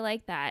 All right. I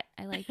like that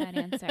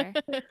answer.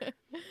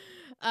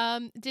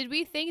 Did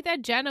we think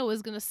that Jenna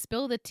was going to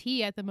spill the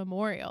tea at the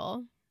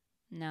memorial?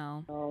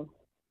 No, Oh.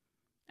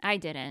 I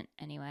didn't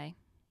anyway.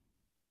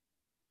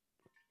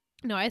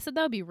 No, I said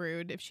that would be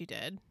rude if she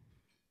did.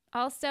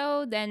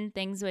 Also, then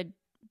things would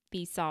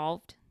be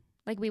solved.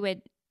 Like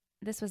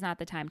this was not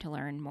the time to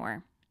learn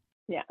more.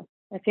 Yeah,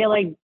 I feel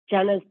like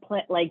Jenna's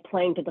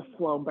playing to the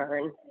slow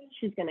burn.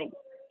 She's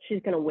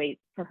gonna wait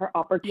for her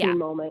opportune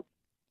moment.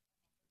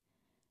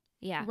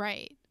 Yeah.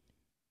 Right.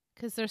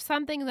 Because there's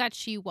something that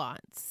she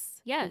wants.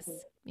 Yes.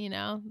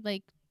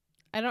 Like,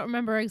 I don't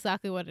remember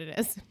exactly what it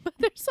is, but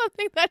there's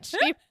something that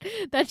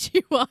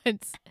she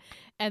wants,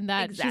 and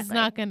that she's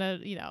not gonna,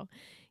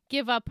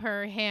 give up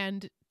her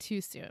hand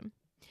too soon.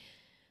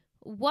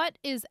 What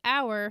is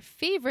our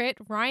favorite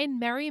Ryan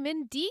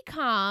Merriman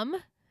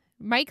decom?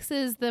 Mike's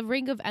is The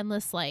Ring of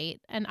Endless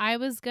Light, and I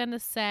was gonna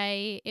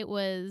say it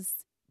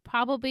was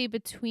probably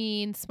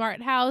between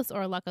Smart House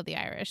or Luck of the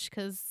Irish,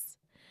 because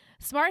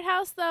Smart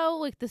House, though,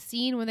 like the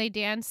scene when they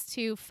dance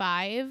to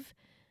 5,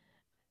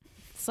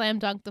 Slam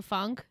Dunk the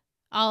Funk,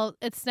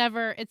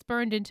 it's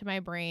burned into my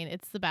brain.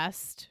 It's the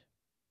best.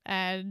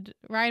 And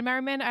Ryan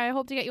Merriman, I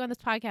hope to get you on this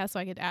podcast so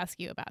I could ask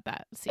you about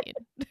that scene.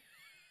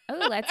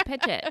 Oh, let's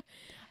pitch it.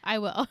 I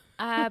will.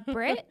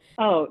 Britt?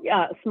 Oh,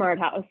 yeah, Smart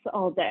House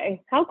all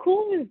day. How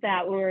cool was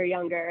that when we were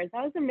younger?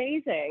 That was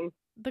amazing.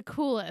 The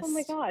coolest. Oh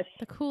my gosh.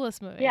 The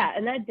coolest movie. Yeah,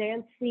 and that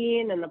dance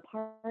scene and the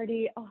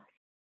party. Oh.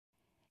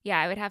 Yeah,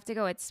 I would have to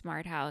go with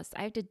Smart House.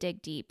 I have to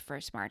dig deep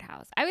for Smart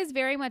House. I was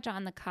very much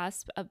on the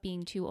cusp of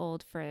being too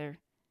old for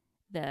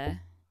the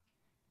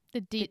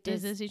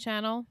Disney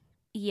Channel.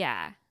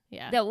 Yeah.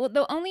 Yeah.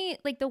 The only,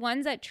 like, the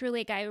ones that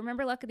truly, like, I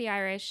remember Luck of the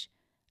Irish.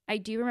 I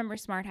do remember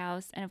Smart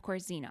House, and of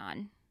course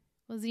Xenon.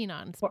 Well,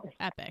 Xenon's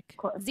epic. Of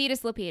course.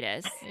 Zetus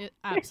Lapidus.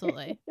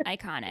 Absolutely.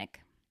 Iconic.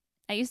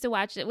 I used to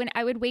watch it when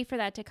I would wait for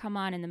that to come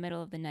on in the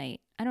middle of the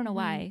night. I don't know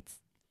why.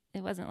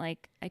 It wasn't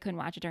like I couldn't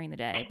watch it during the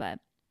day, but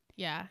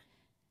yeah.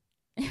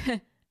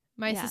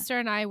 My sister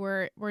and I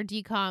were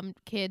decom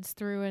kids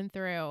through and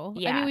through.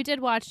 Yeah. I mean, we did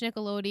watch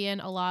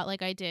Nickelodeon a lot,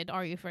 like I did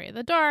Are You Afraid of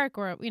the Dark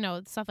or,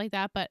 stuff like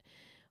that, but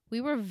we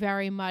were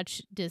very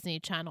much Disney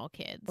Channel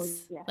kids. Oh,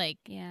 yeah. Like,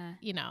 yeah.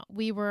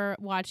 We were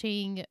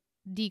watching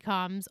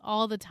decoms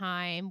all the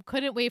time.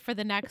 Couldn't wait for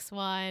the next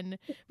one.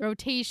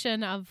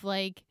 Rotation of,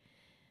 like,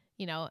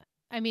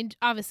 I mean,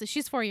 obviously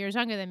she's 4 years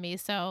younger than me,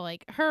 so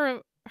like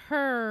her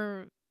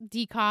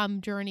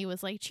decom journey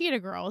was like Cheetah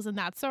Girls and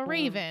That's So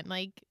Raven,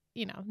 like,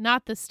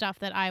 not the stuff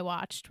that I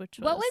watched, which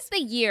was... What was the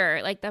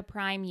year, like the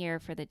prime year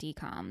for the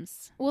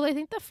decoms? Well, I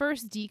think the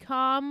first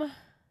decom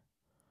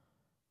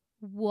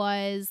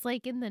was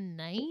like in the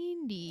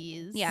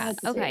 90s. Yeah,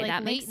 That's okay, like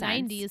that late makes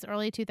sense. 90s,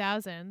 early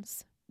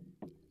 2000s.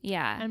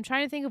 Yeah. I'm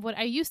trying to think of what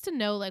I used to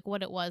know, like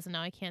what it was, and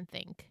now I can't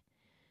think.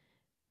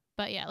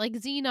 But yeah, like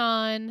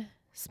Xenon,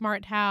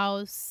 Smart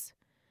House.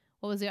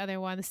 What was the other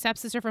one? The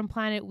Stepsister from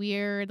Planet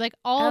Weird. Like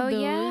all Oh, of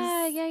those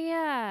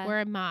yeah.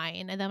 were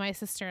mine. And then my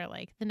sister,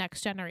 like The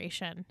Next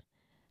Generation.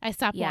 I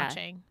stopped Yeah.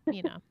 watching,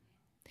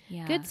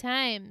 Yeah. Good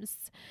times.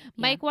 Yeah.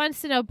 Mike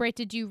wants to know, Britt,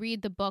 did you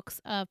read the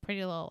books of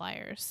Pretty Little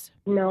Liars?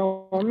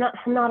 No,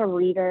 I'm not a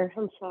reader.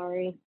 I'm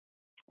sorry.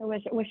 I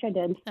wish I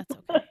did. That's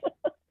okay.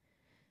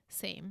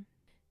 Same.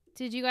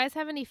 Did you guys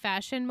have any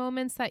fashion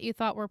moments that you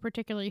thought were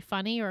particularly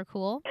funny or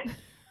cool?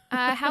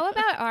 How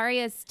about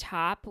Arya's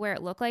top where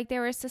it looked like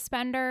there were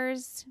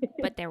suspenders,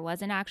 but there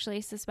wasn't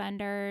actually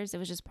suspenders? It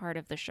was just part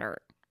of the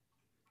shirt.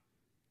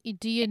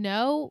 Do you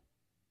know?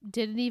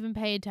 Didn't even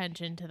pay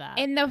attention to that.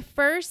 In the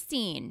first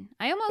scene,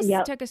 I almost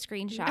Yep. took a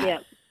screenshot Yeah.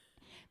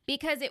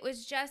 because it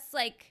was just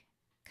like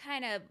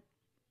kind of.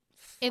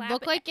 It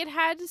looked like it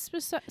had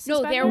suspenders.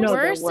 No, there No,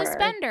 were there were,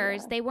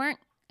 suspenders. yeah. They weren't.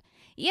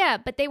 Yeah,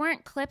 but they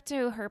weren't clipped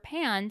to her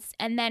pants,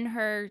 and then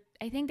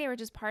I think they were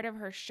just part of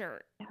her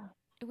shirt. Yeah.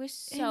 It was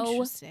so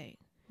Interesting.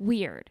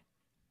 weird.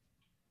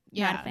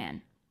 Yeah. Not a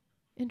fan.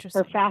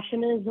 Interesting. Her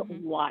fashion is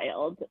Mhm.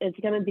 wild. It's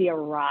going to be a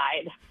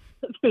ride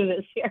through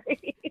this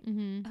series.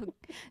 Mm-hmm.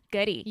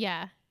 Goody.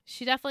 Yeah.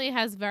 She definitely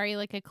has very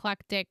like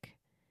eclectic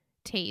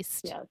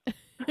taste Yes.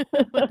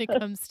 when it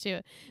comes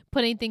to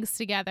putting things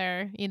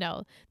together.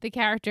 The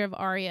character of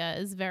Arya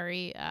is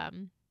very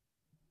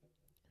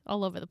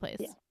all over the place.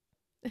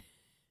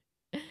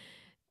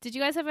 Did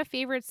you guys have a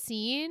favorite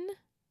scene?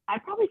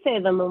 I'd probably say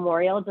the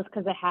memorial just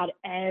because it had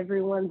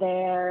everyone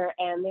there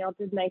and they all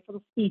did nice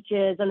little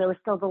speeches and there was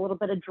still a little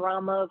bit of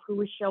drama of who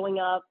was showing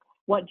up,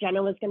 what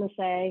Jenna was going to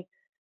say.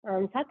 So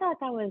I thought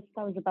that was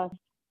the best.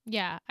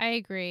 Yeah, I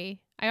agree.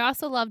 I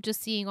also love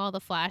just seeing all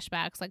the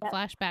flashbacks, like Yep.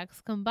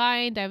 flashbacks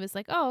combined. I was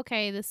like, oh,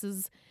 okay,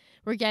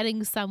 we're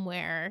getting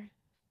somewhere.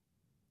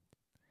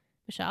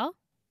 Michelle?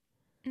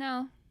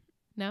 No.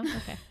 No?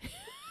 Okay.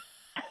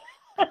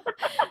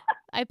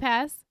 I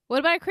pass. What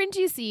about a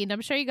cringy scene?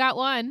 I'm sure you got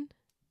one.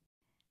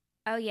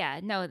 Oh, yeah.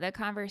 No, the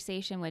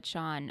conversation with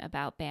Sean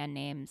about band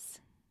names.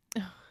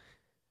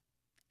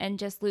 And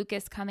just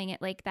Lucas coming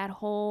at like that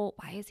whole,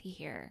 why is he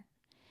here?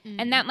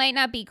 And that might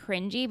not be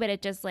cringy, but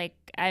it just like,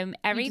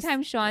 every just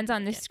time Sean's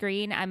on the get it.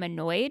 screen, I'm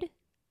annoyed.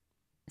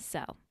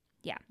 So,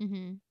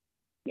 Mm-hmm.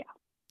 Yeah.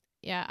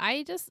 Yeah,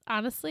 I just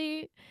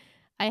honestly,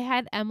 I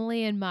had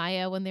Emily and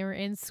Maya when they were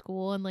in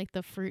school and like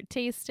the fruit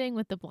tasting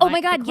with the blind, Oh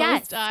my God, the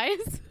closed yes.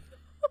 eyes.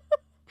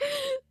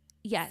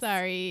 yes.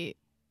 Sorry.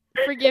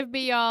 Forgive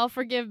me, y'all.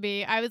 Forgive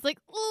me. I was like,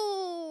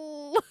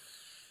 ooh.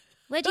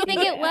 What do you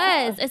think it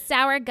was? A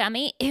sour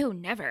gummy? Ew,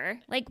 never.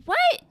 Like, what?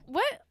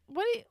 What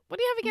do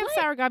you have against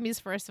What? sour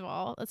gummies, first of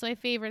all? That's my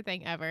favorite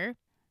thing ever.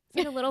 It's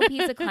like a little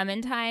piece of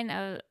clementine.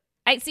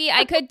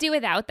 I could do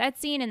without that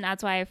scene, and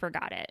that's why I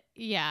forgot it.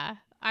 Yeah.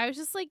 I was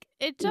just like,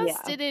 it just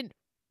Yeah. didn't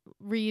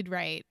read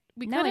right.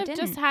 We No, could it have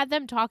just didn't. had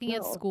them talking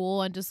at No.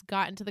 school and just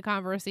got into the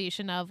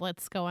conversation of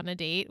let's go on a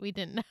date. We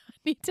didn't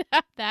need to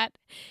have that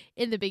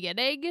in the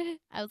beginning.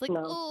 I was like,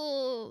 No.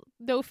 oh,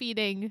 no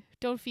feeding.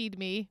 Don't feed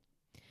me.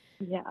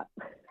 Yeah.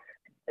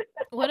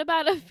 What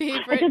about a I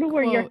favorite don't know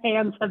where your quote?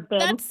 hands have been.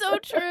 That's so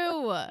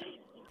true.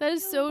 That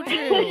is so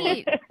true.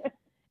 Right.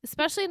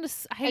 Especially in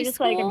high I just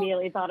school. like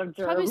immediately thought of It's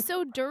probably germs.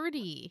 so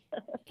dirty.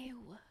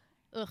 Ew.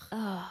 Ugh.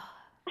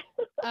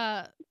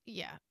 Ugh.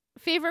 Yeah.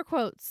 Favorite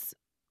quotes.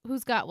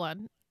 Who's got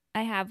one?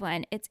 I have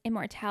one. It's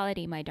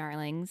immortality, my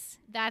darlings.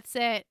 That's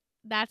it.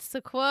 That's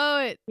the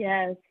quote.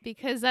 Yes.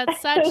 Because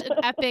that's such an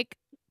epic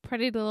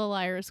Pretty Little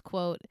Liars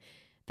quote.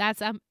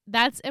 That's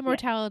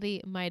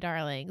immortality, my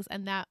darlings,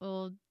 and that's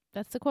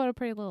the quote of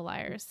Pretty Little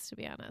Liars. To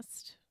be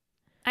honest,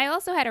 I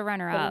also had a Put it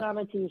runner-up. on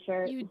a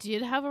t-shirt. you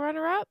did have a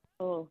runner-up.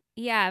 Oh.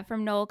 Yeah,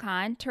 from Noel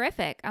Kahn.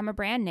 Terrific. I'm a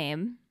brand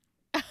name.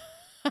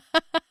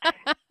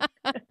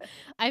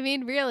 I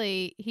mean,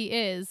 really, he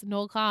is.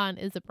 Noel Kahn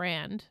is a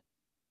brand.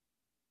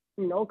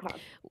 No con.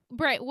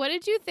 Britt, what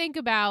did you think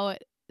about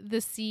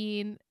the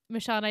scene?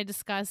 Michelle and I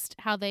discussed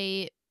how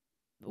they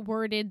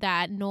worded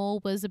that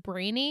Noel was a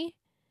brainy.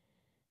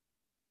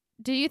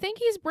 Do you think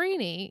he's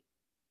brainy?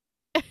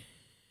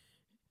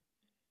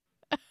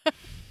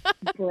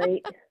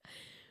 Great.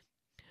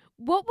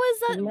 What was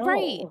that? No.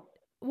 Right.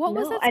 What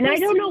was No. that? And I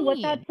supposed don't to know what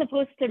mean? that's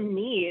supposed to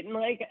mean.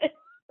 Like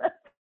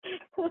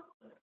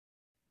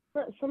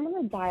some of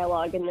the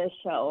dialogue in this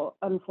show,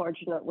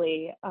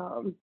 unfortunately,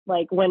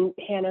 like when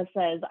Hannah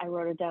says, I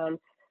wrote it down,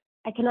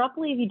 I cannot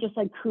believe you just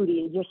said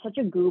cooties. You're such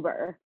a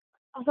goober.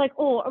 I was like,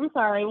 oh, I'm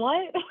sorry,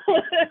 what?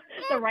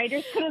 The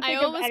writers couldn't I think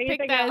of almost anything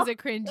picked that else. as a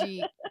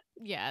cringy.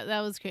 Yeah,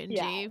 that was cringy.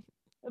 Yeah.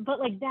 But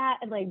like that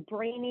and like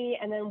brainy,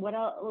 and then what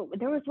else?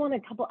 There was one a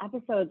couple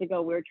episodes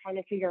ago we were trying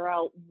to figure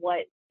out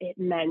what it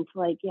meant.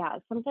 Like, yeah,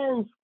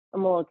 sometimes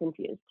I'm a little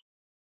confused.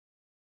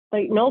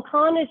 Like, Noel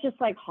Kahn is just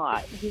like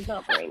hot. He's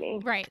not brainy.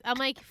 Right. I'm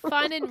like,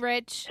 fun and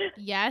rich,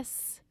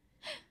 yes.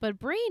 But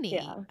brainy.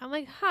 Yeah. I'm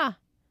like, huh.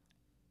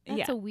 That's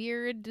Yeah. a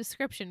weird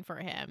description for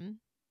him.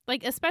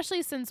 Like,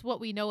 especially since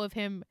what we know of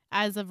him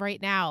as of right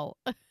now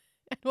and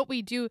what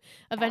we do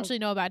eventually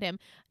know about him,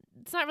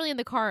 it's not really in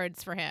the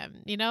cards for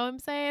him. You know what I'm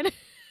saying?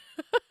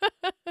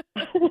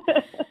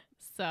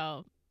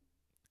 So,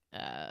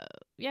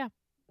 yeah.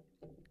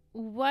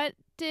 What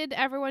did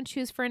everyone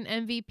choose for an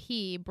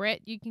MVP?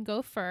 Britt, you can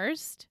go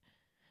first.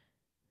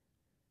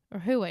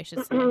 Or who, I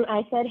should say.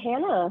 I said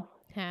Hannah.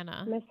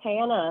 Hannah. Miss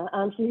Hannah.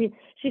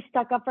 She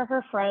stuck up for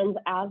her friends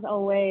as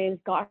always,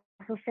 got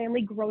her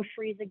family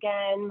groceries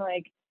again.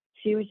 Like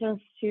she was just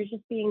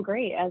being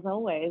great as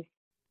always.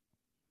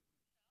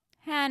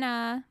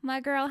 Hannah, my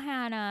girl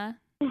Hannah.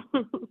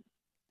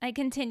 I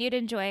continue to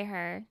enjoy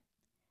her.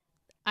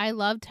 I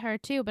loved her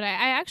too, but I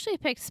actually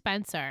picked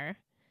Spencer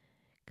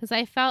because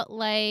I felt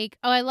like,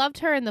 I loved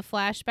her in the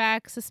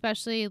flashbacks,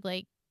 especially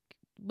like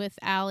with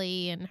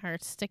Allie and her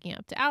sticking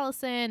up to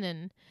Allison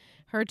and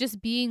her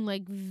just being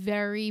like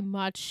very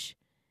much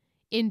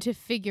into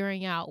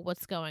figuring out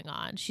what's going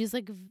on. She's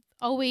like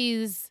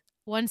always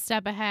one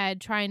step ahead,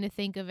 trying to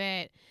think of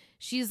it.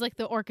 She's like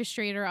the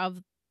orchestrator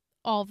of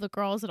all of the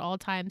girls at all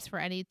times for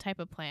any type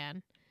of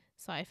plan.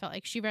 So I felt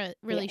like she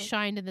really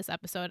shined in this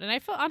episode. And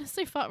I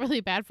honestly felt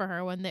really bad for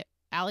her when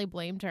Allie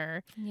blamed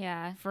her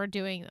for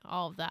doing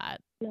all of that.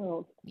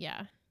 No.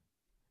 Yeah.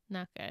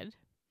 Not good.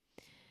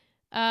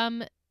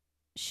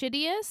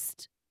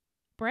 Shittiest?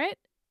 Britt?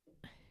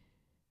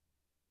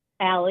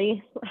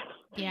 Allie.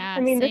 Yeah,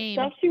 I mean, same.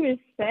 the stuff she was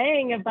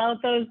saying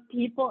about those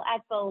people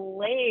at the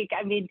lake.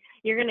 I mean,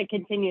 you're going to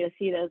continue to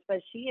see this,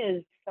 but she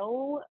is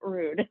so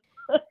rude.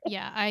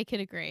 Yeah, I could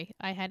agree.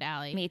 I had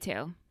Allie. Me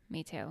too.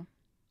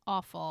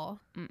 Awful.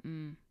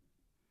 Mm-mm.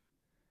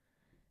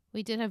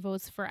 We did have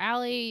votes for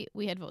Allie.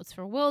 We had votes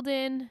for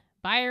Wilden,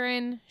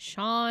 Byron,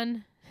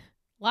 Sean.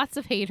 Lots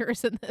of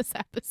haters in this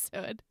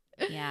episode.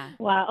 Yeah.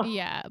 Wow.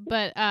 Yeah,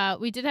 but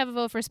we did have a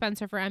vote for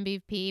Spencer for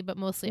MVP, but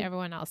mostly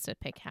everyone else did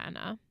pick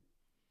Hannah.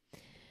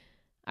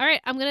 All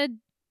right, I'm going to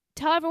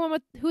tell everyone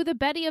who the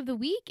Betty of the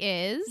week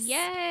is.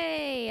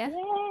 Yay!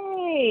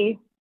 Yay!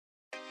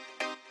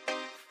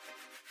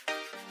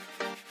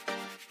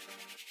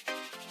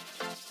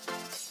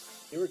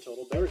 You're a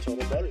total Betty. You're a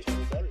total Betty.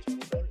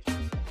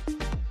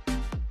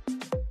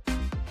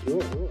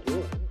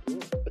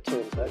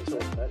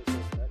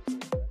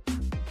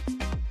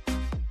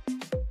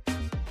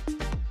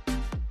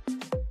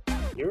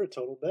 You're a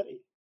total Betty.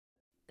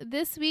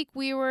 This week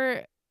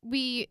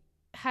we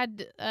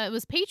had it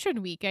was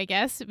patron week, I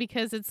guess,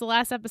 because it's the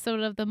last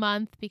episode of the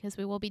month, because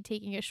we will be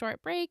taking a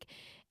short break.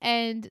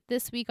 And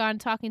this week on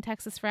Talking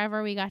Texas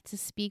Forever, we got to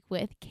speak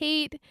with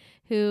Kate,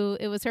 who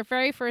it was her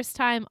very first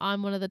time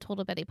on one of the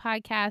Total Betty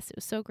podcasts. It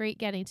was so great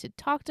getting to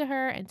talk to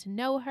her and to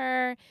know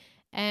her.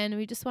 And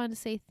we just wanted to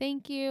say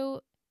thank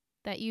you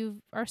that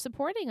you are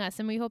supporting us,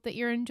 and we hope that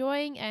you're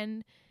enjoying.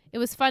 And it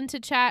was fun to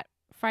chat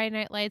Friday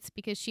Night Lights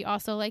because she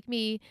also, like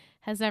me,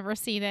 has never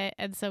seen it,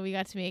 and so we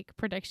got to make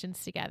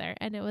predictions together,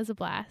 and it was a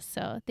blast.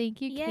 So thank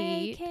you,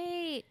 Yay, Kate.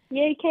 Kate.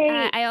 Yay,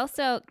 Kate.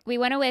 We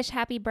want to wish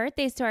happy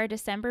birthdays to our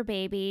December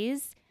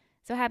babies.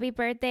 So happy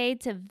birthday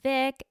to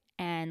Vic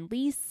and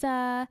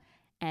Lisa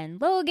and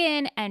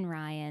Logan and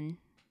Ryan.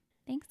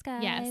 Thanks,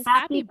 guys. Yes,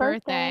 Happy happy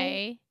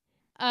birthday.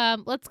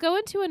 Let's go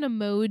into an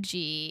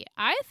emoji.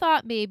 I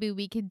thought maybe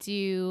we could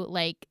do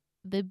like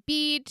the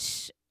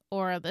beach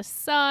or the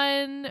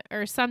sun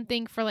or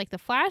something for like the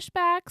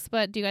flashbacks,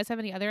 but do you guys have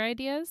any other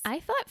ideas?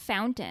 I thought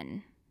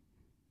fountain.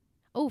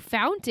 Oh,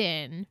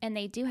 fountain. And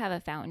they do have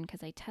a fountain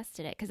because I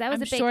tested it, because that was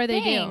I'm a big sure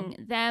they thing.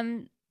 do.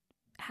 Them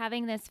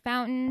having this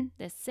fountain,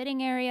 this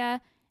sitting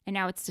area, and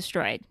now it's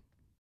destroyed.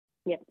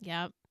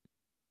 Yep.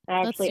 I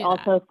Let's actually do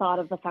also thought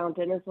of the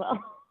fountain as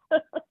well.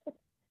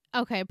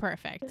 Okay,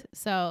 perfect.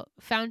 So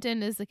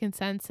fountain is the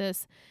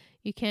consensus.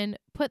 You can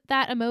put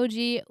that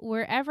emoji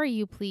wherever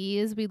you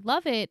please. We'd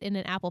love it in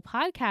an Apple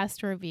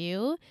Podcast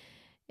review,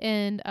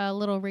 and a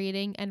little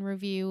rating and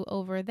review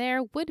over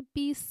there would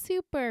be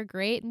super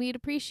great. And we'd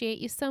appreciate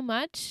you so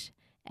much.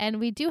 And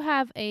we do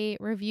have a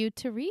review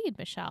to read,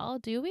 Michelle,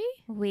 do we?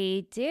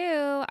 We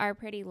do. Our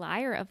pretty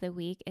liar of the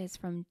week is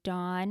from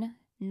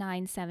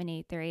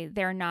Dawn9783.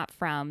 They're not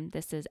from.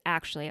 This is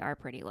actually our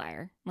pretty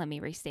liar. Let me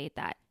restate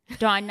that.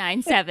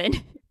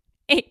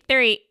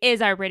 Dawn9783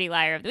 is our pretty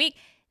liar of the week.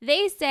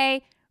 They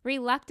say,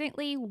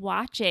 reluctantly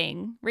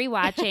rewatching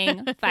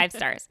 5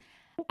 stars.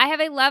 I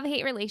have a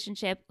love-hate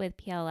relationship with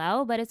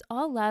PLL, but it's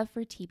all love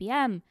for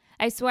TBM.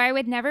 I swear I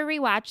would never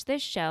rewatch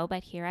this show,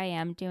 but here I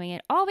am doing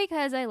it all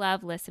because I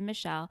love Liz and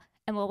Michelle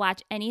and will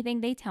watch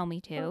anything they tell me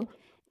to.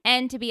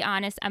 And to be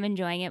honest, I'm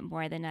enjoying it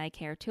more than I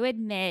care to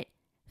admit.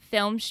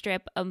 Film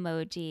strip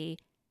emoji.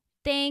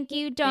 Thank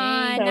you,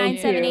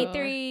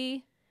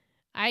 Dawn9783.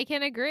 I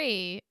can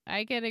agree.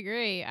 I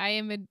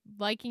am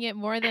liking it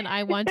more than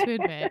I want to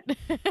admit.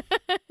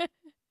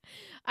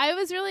 I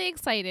was really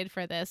excited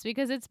for this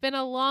because it's been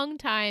a long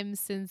time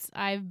since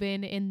I've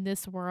been in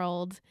this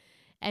world.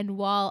 And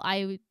while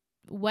I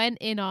went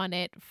in on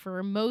it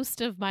for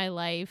most of my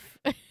life,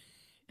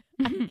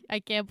 I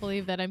can't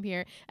believe that I'm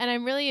here. And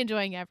I'm really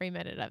enjoying every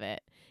minute of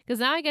it because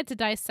now I get to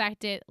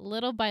dissect it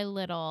little by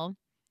little.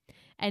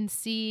 and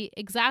see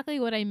exactly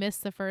what I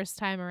missed the first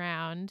time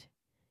around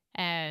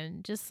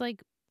and just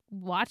like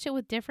watch it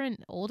with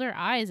different older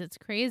eyes. It's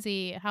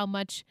crazy how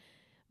much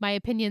my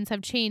opinions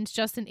have changed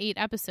just in 8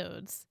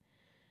 episodes.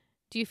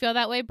 Do you feel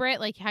that way, Britt?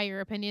 Like how your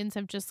opinions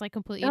have just like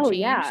completely changed?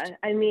 Yeah.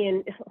 I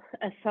mean,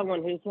 as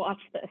someone who's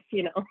watched this,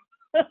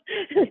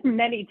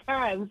 many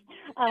times,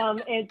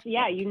 it's,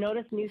 you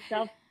notice new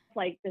stuff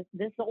like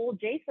this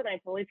old Jason I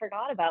totally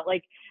forgot about,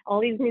 like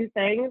all these new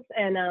things.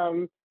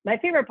 And my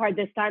favorite part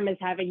this time is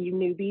having you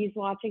newbies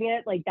watching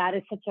it. Like that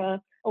is such a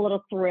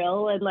little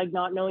thrill, and like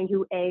not knowing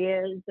who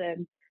A is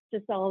and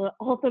just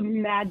all the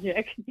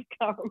magic to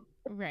come.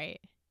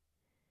 Right.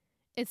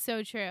 It's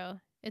so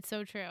true. It's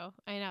so true.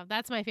 I know.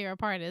 That's my favorite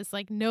part is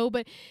like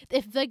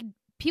if like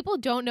people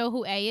don't know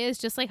who A is,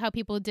 just like how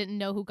people didn't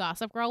know who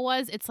Gossip Girl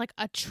was, it's like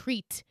a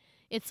treat.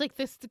 It's like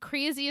the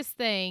craziest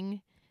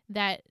thing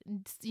that,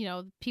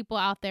 people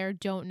out there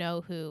don't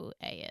know who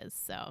A is.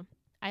 So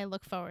I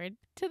look forward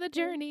to the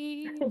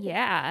journey.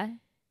 Yeah.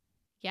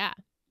 Yeah.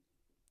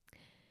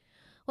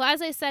 Well,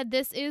 as I said,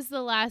 this is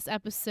the last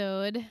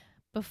episode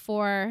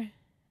before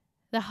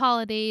the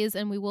holidays,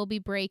 and we will be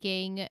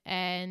breaking.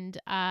 And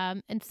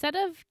instead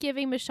of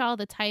giving Michelle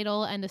the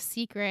title and a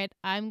secret,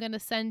 I'm going to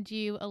send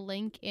you a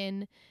link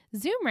in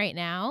Zoom right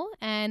now,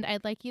 and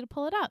I'd like you to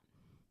pull it up.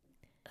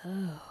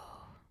 Oh.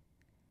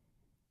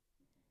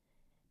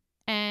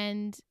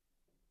 And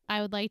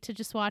I would like to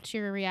just watch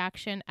your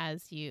reaction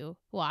as you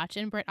watch.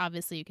 And Britt,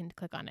 obviously, you can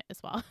click on it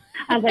as well.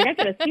 I was like, I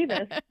gotta see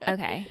this.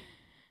 Okay.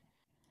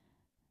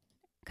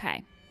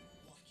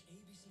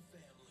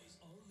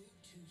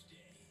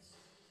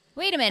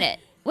 Wait a minute.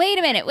 Wait,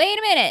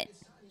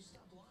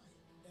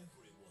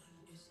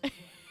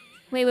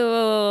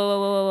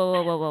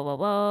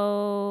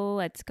 whoa.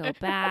 Let's go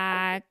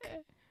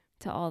back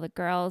to all the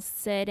girls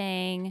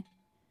sitting.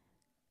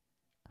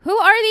 Who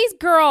are these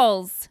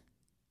girls?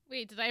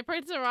 Wait, did I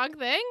press the wrong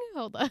thing?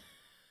 Hold on.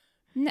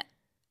 No,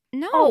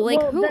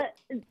 who?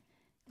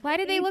 Why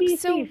do they look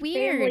ABC's so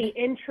weird? Family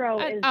intro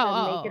is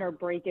the Make It or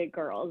Break It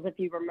girls, if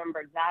you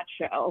remembered that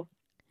show.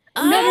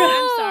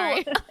 Oh,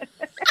 I'm sorry.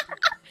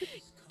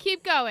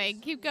 Keep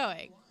going.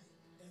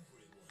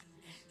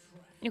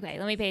 Okay,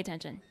 let me pay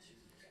attention.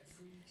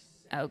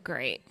 Oh,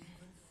 great.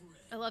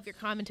 I love your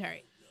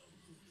commentary.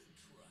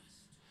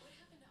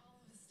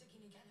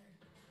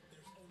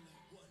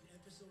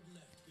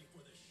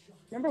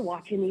 Remember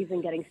watching these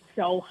and getting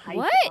so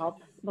hyped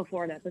up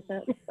before an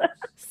episode?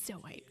 So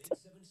hyped.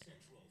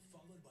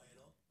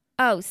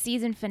 Oh,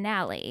 season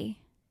finale.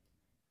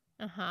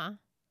 Uh-huh.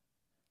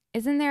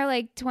 Isn't there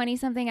like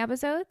 20-something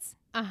episodes?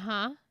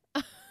 Uh-huh.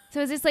 So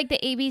is this like the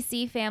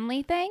ABC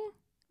family thing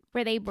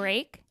where they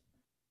break?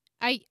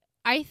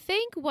 I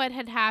think what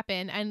had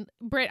happened, and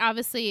Britt,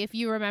 obviously, if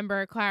you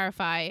remember,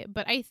 clarify,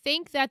 but I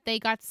think that they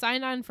got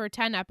signed on for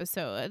 10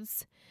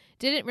 episodes,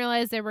 didn't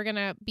realize they were going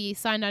to be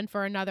signed on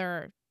for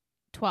another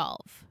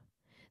 12.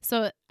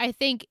 So I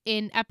think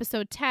in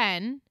episode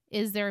 10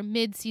 is their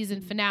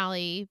mid-season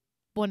finale,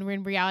 when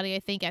in reality, I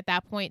think at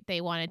that point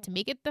they wanted to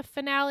make it the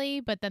finale,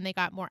 but then they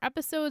got more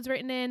episodes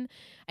written in.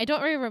 I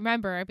don't really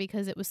remember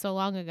because it was so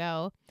long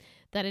ago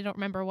that I don't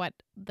remember what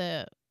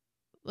the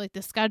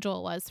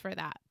schedule was for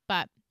that.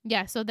 But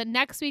yeah, so the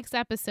next week's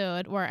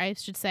episode, or I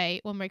should say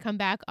when we come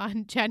back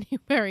on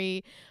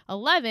January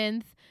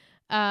 11th,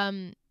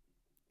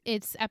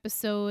 it's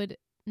episode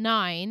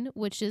 9,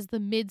 which is the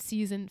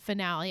mid-season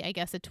finale. I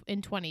guess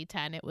in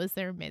 2010, it was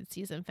their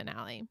mid-season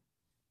finale.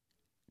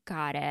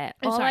 Got it.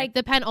 I'm sorry,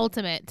 the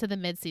penultimate to the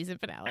mid-season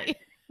finale.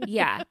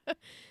 Yeah.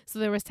 So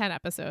there was 10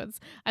 episodes.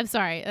 I'm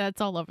sorry,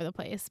 that's all over the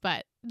place.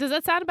 But does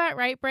that sound about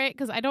right, Britt?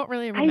 Because I don't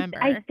really remember.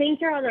 I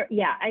think you're on the,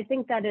 I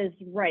think that is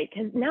right.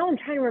 Because now I'm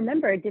trying to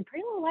remember, did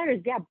Pretty Little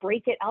Liars,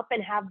 break it up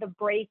and have the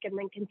break and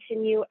then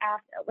continue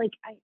after? Like,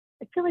 I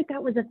feel like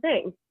that was a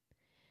thing.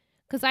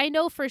 Because I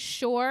know for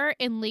sure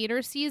in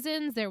later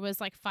seasons, there was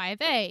like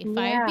 5A,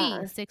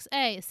 5B,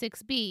 6A,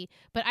 6B.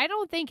 But I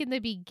don't think in the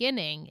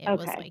beginning it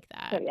was like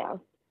that. So, yeah.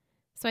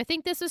 So I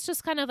think this was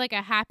just kind of like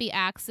a happy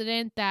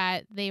accident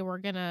that they were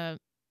going to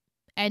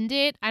end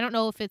it. I don't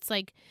know if it's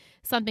like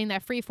something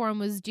that Freeform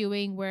was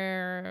doing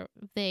where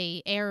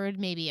they aired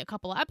maybe a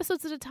couple of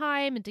episodes at a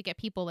time and to get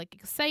people like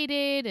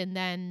excited, and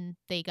then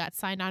they got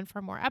signed on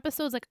for more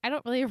episodes. Like, I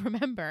don't really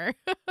remember.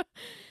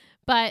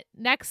 But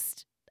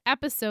next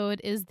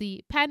episode is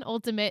the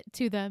penultimate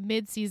to the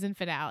mid-season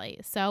finale.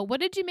 So what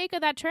did you make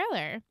of that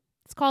trailer?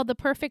 It's called The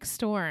Perfect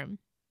Storm.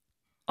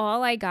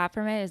 All I got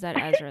from it is that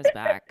Ezra's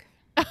back.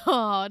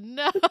 Oh,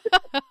 no.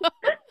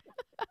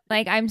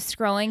 Like, I'm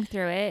scrolling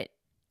through it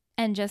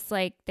and just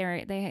like,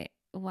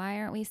 why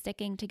aren't we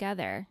sticking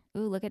together?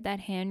 Ooh, look at that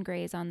hand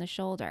graze on the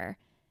shoulder.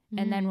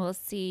 And then we'll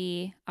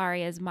see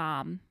Arya's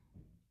mom.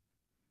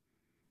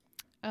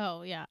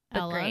 Oh, yeah. But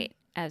Ella. great.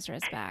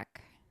 Ezra's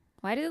back.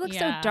 Why did it look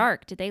Yeah. so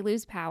dark? Did they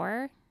lose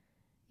power?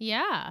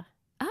 Yeah.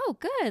 Oh,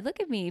 good. Look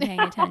at me paying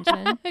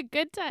attention.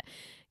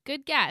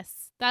 Good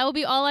guess. That will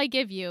be all I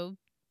give you.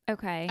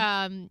 Okay.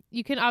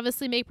 You can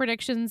obviously make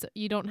predictions.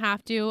 You don't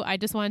have to. I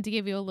just wanted to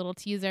give you a little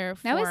teaser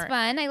for That was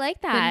fun. I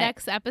like the that.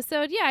 next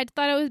episode. Yeah, I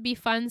thought it would be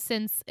fun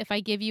since if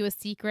I give you a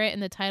secret in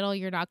the title,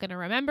 you're not going to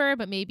remember,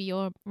 but maybe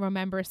you'll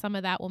remember some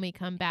of that when we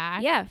come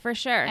back. Yeah, for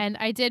sure. And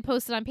I did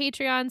post it on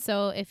Patreon,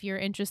 so if you're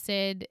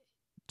interested,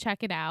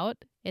 check it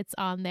out. It's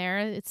on there.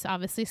 It's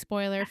obviously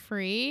spoiler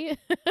free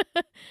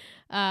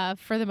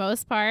for the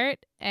most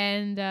part.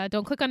 And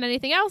don't click on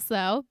anything else,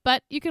 though.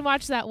 But you can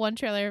watch that one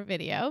trailer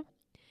video.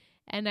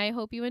 And I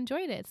hope you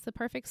enjoyed it. It's The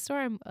Perfect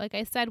Storm. Like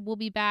I said, we'll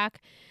be back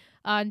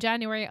on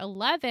January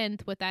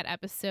 11th with that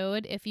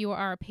episode. If you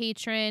are a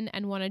patron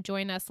and want to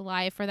join us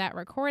live for that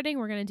recording,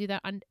 we're going to do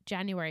that on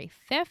January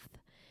 5th.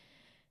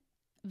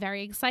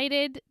 Very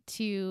excited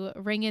to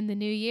ring in the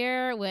new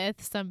year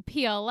with some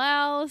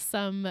PLL,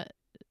 some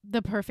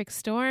The Perfect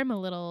Storm,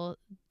 a little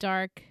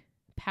dark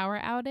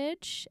power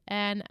outage,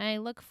 and I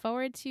look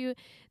forward to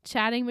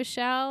chatting.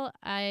 Michelle,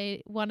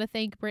 I want to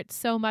thank Britt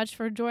so much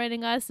for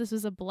joining us. This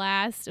was a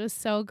blast. It was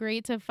so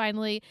great to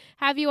finally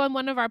have you on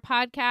one of our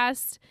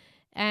podcasts,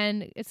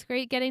 and it's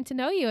great getting to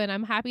know you, and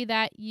I'm happy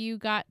that you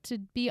got to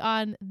be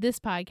on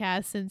this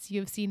podcast since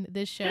you've seen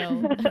this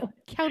show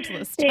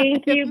countless times.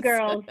 Thank you,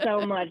 girls,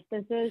 so much.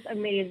 This is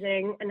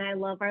amazing, and I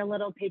love our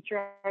little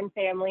Patreon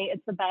family.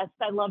 It's the best.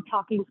 I love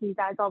talking to you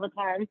guys all the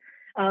time.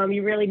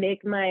 You really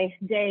make my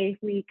day,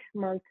 week,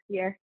 month,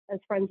 year, as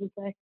friends would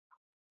say.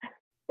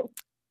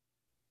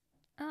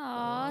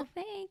 Oh,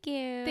 thank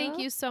you. Thank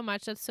you so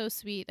much. That's so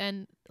sweet.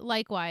 And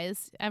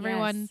likewise,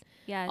 everyone,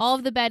 Yes. all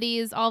of the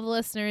Bettys, all the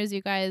listeners,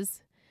 you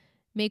guys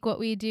make what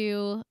we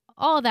do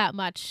all that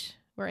much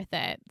worth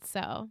it.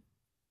 So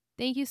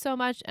thank you so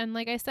much. And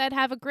like I said,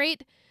 have a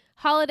great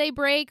holiday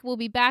break. We'll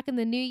be back in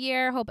the new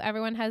year. Hope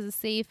everyone has a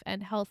safe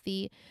and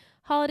healthy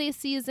holiday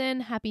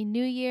season. Happy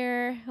New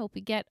Year. Hope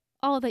you get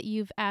all that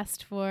you've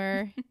asked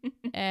for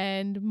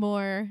and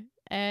more.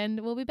 And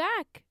we'll be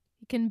back.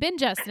 You can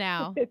binge us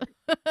now.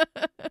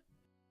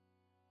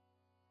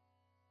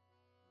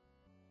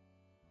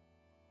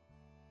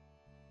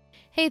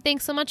 Hey,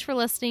 thanks so much for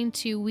listening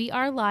to We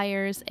Are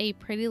Liars, a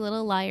Pretty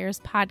Little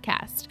Liars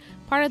podcast,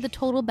 part of the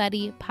Total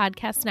Betty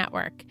Podcast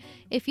Network.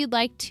 If you'd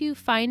like to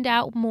find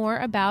out more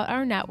about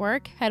our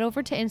network, head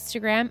over to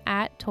Instagram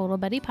at Total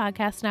Betty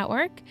Podcast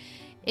Network.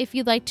 If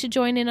you'd like to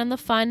join in on the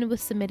fun with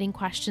submitting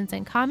questions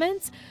and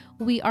comments,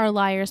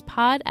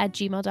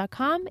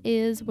 weareliarspod@gmail.com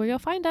is where you'll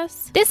find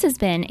us. This has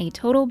been a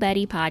Total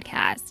Betty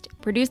podcast,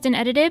 produced and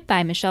edited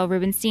by Michelle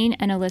Rubenstein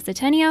and Alyssa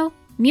Tenio,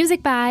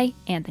 music by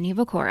Anthony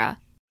Vicora.